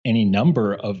create any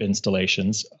number of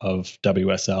installations of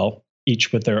WSL,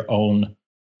 each with their own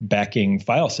backing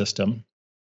file system,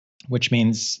 which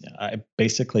means I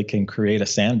basically can create a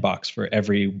sandbox for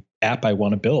every app I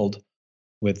want to build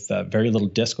with very little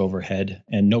disk overhead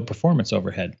and no performance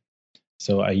overhead.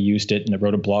 So I used it and I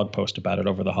wrote a blog post about it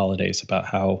over the holidays about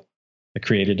how I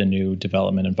created a new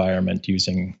development environment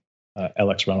using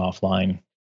LX Run Offline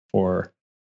for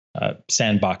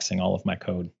sandboxing all of my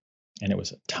code. And it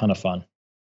was a ton of fun.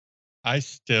 I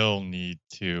still need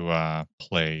to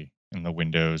play in the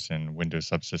Windows and Windows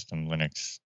subsystem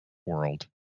Linux world.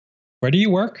 Where do you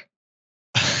work?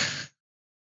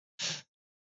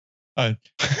 I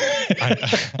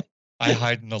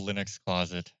hide in the Linux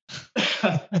closet.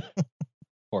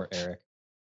 Poor Eric.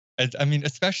 I mean,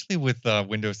 especially with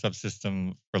Windows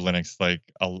subsystem for Linux, like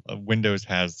Windows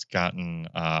has gotten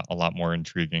a lot more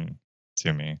intriguing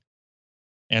to me.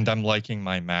 And I'm liking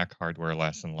my Mac hardware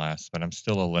less and less, but I'm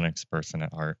still a Linux person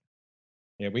at heart.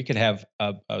 Yeah, we could have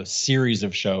a series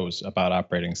of shows about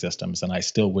operating systems, and I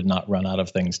still would not run out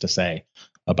of things to say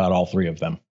about all 3 of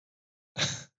them.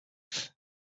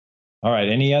 All right.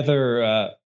 Any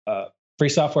other Free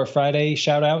Software Friday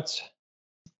shout outs?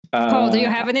 Paul, do you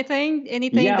have anything?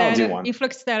 Yeah, that I'll do one.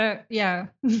 Influx that yeah.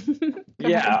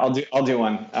 Yeah, I'll do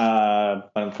one. But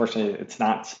unfortunately, it's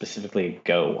not specifically a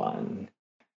Go one.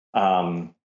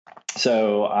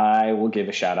 So I will give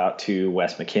a shout out to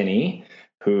Wes McKinney,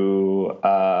 who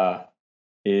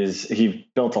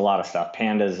he built a lot of stuff.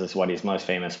 Pandas is what he's most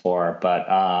famous for,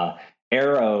 but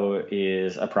Arrow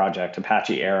is a project,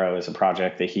 Apache Arrow is a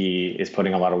project that he is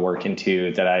putting a lot of work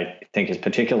into that I think is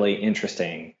particularly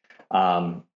interesting.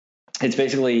 It's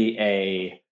basically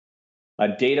a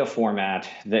data format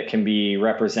that can be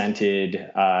represented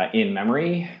in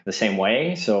memory the same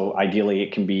way. So ideally,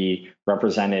 it can be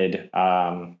represented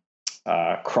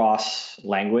cross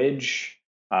language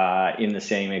in the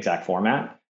same exact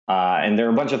format. And there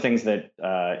are a bunch of things that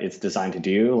it's designed to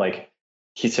do. Like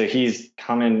he's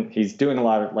done a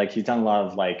lot of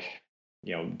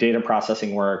data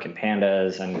processing work and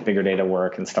pandas and bigger data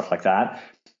work and stuff like that.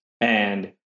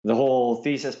 And the whole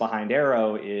thesis behind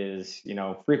Arrow is,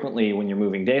 frequently when you're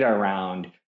moving data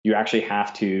around, you actually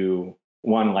have to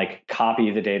copy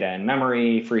the data in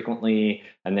memory frequently,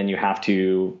 and then you have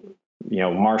to,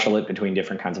 marshal it between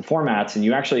different kinds of formats, and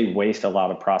you actually waste a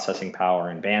lot of processing power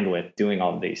and bandwidth doing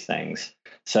all of these things.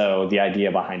 So the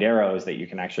idea behind Arrow is that you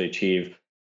can actually achieve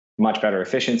much better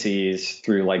efficiencies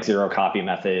through zero copy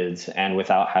methods and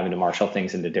without having to marshal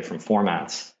things into different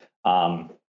formats.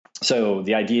 So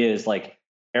the idea is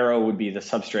Arrow would be the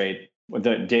substrate,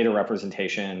 the data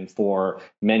representation for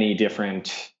many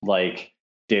different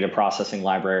data processing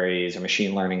libraries or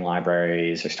machine learning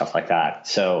libraries or stuff like that.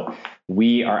 So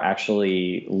we are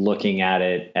actually looking at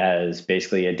it as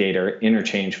basically a data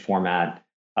interchange format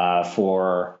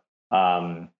for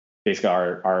basically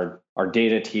our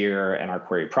data tier and our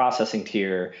query processing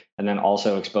tier, and then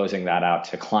also exposing that out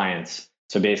to clients.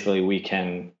 So basically we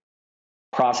can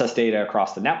process data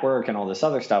across the network and all this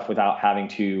other stuff without having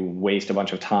to waste a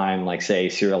bunch of time, say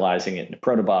serializing it into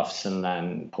protobufs and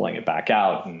then pulling it back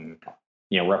out and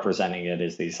representing it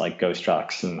as these ghost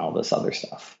trucks and all this other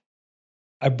stuff.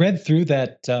 I read through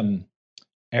that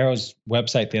Arrow's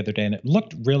website the other day, and it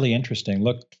looked really interesting,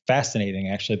 looked fascinating,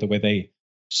 actually, the way they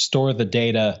store the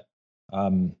data,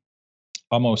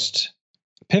 almost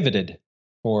pivoted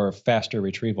for faster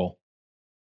retrieval.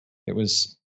 It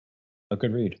was a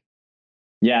good read.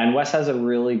 Yeah, and Wes has a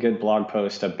really good blog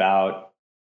post about,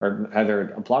 or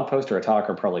either a blog post or a talk,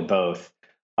 or probably both,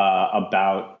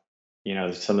 about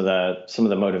some of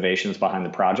the motivations behind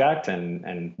the project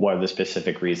and what are the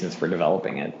specific reasons for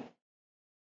developing it.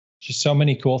 Just so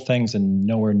many cool things and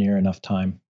nowhere near enough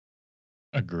time.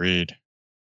 Agreed.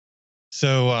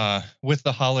 So with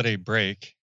the holiday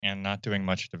break and not doing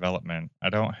much development,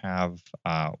 I don't have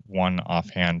one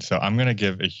offhand. So I'm going to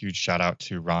give a huge shout out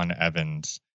to Ron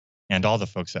Evans and all the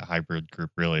folks at Hybrid Group,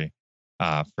 really,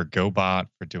 for GoBot,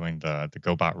 for doing the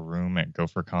GoBot room at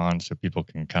GopherCon so people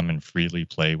can come and freely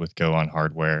play with Go on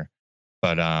hardware.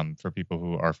 But for people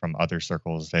who are from other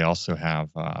circles, they also have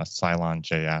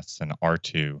Cylon.js and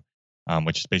R2,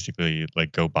 which is basically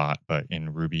like GoBot, but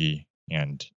in Ruby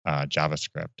and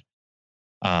JavaScript.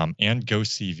 And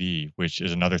GoCV, which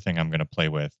is another thing I'm going to play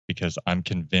with, because I'm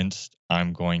convinced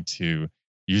I'm going to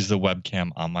use the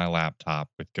webcam on my laptop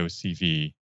with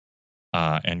GoCV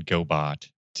and GoBot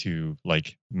to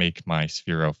make my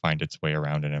Sphero find its way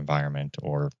around an environment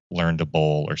or learn to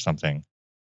bowl or something.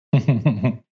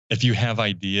 If you have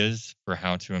ideas for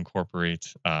how to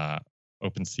incorporate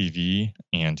OpenCV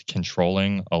and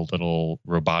controlling a little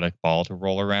robotic ball to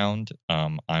roll around,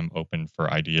 I'm open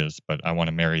for ideas, but I want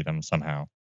to marry them somehow.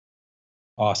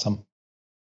 Awesome.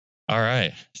 All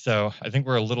right. So I think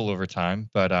we're a little over time,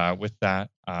 but with that,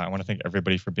 I want to thank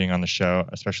everybody for being on the show,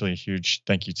 especially a huge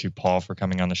thank you to Paul for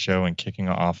coming on the show and kicking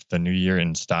off the new year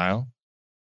in style.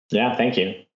 Yeah, thank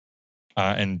you.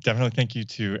 And definitely thank you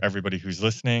to everybody who's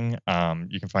listening.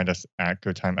 You can find us at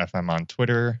GoTimeFM on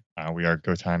Twitter. We are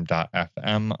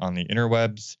GoTime.fm on the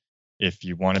interwebs. If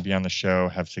you want to be on the show,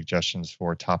 have suggestions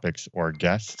for topics or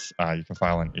guests, you can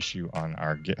file an issue on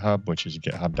our GitHub, which is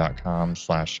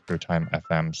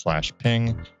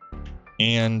github.com/GoTimeFM/ping.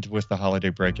 And with the holiday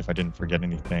break, if I didn't forget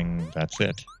anything, that's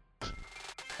it.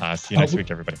 See you next week,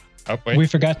 everybody. Oh, wait. We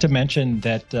forgot to mention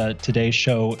that today's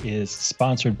show is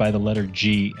sponsored by the letter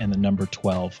G and the number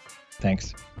 12.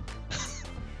 Thanks.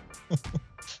 Have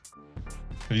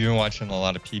you been watching a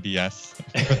lot of PBS?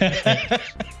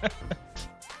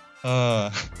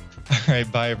 All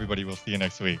right, bye, everybody. We'll see you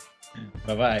next week.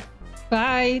 Bye-bye.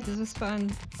 Bye. This was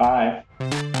fun. Bye.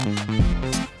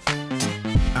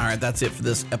 All right, that's it for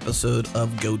this episode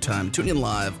of Go Time. Tune in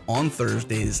live on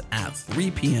Thursdays at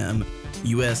 3 p.m.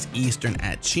 U.S. Eastern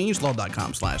at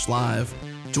changelog.com/live.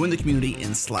 Join the community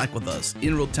in Slack with us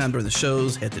in real time during the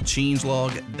shows. Head to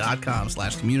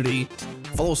changelog.com/community.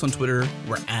 Follow us on Twitter.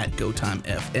 We're at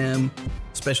GoTimeFM.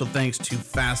 Special thanks to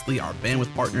Fastly, our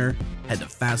bandwidth partner. Head to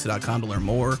fastly.com to learn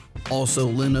more. Also,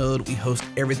 Linode. We host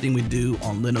everything we do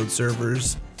on Linode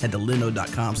servers. head to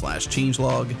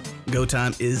linode.com/changelog. Go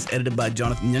Time is edited by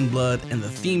Jonathan Youngblood, and the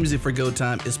theme music for Go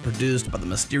Time is produced by the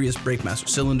mysterious Breakmaster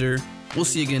Cylinder. We'll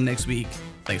see you again next week.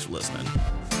 Thanks for listening.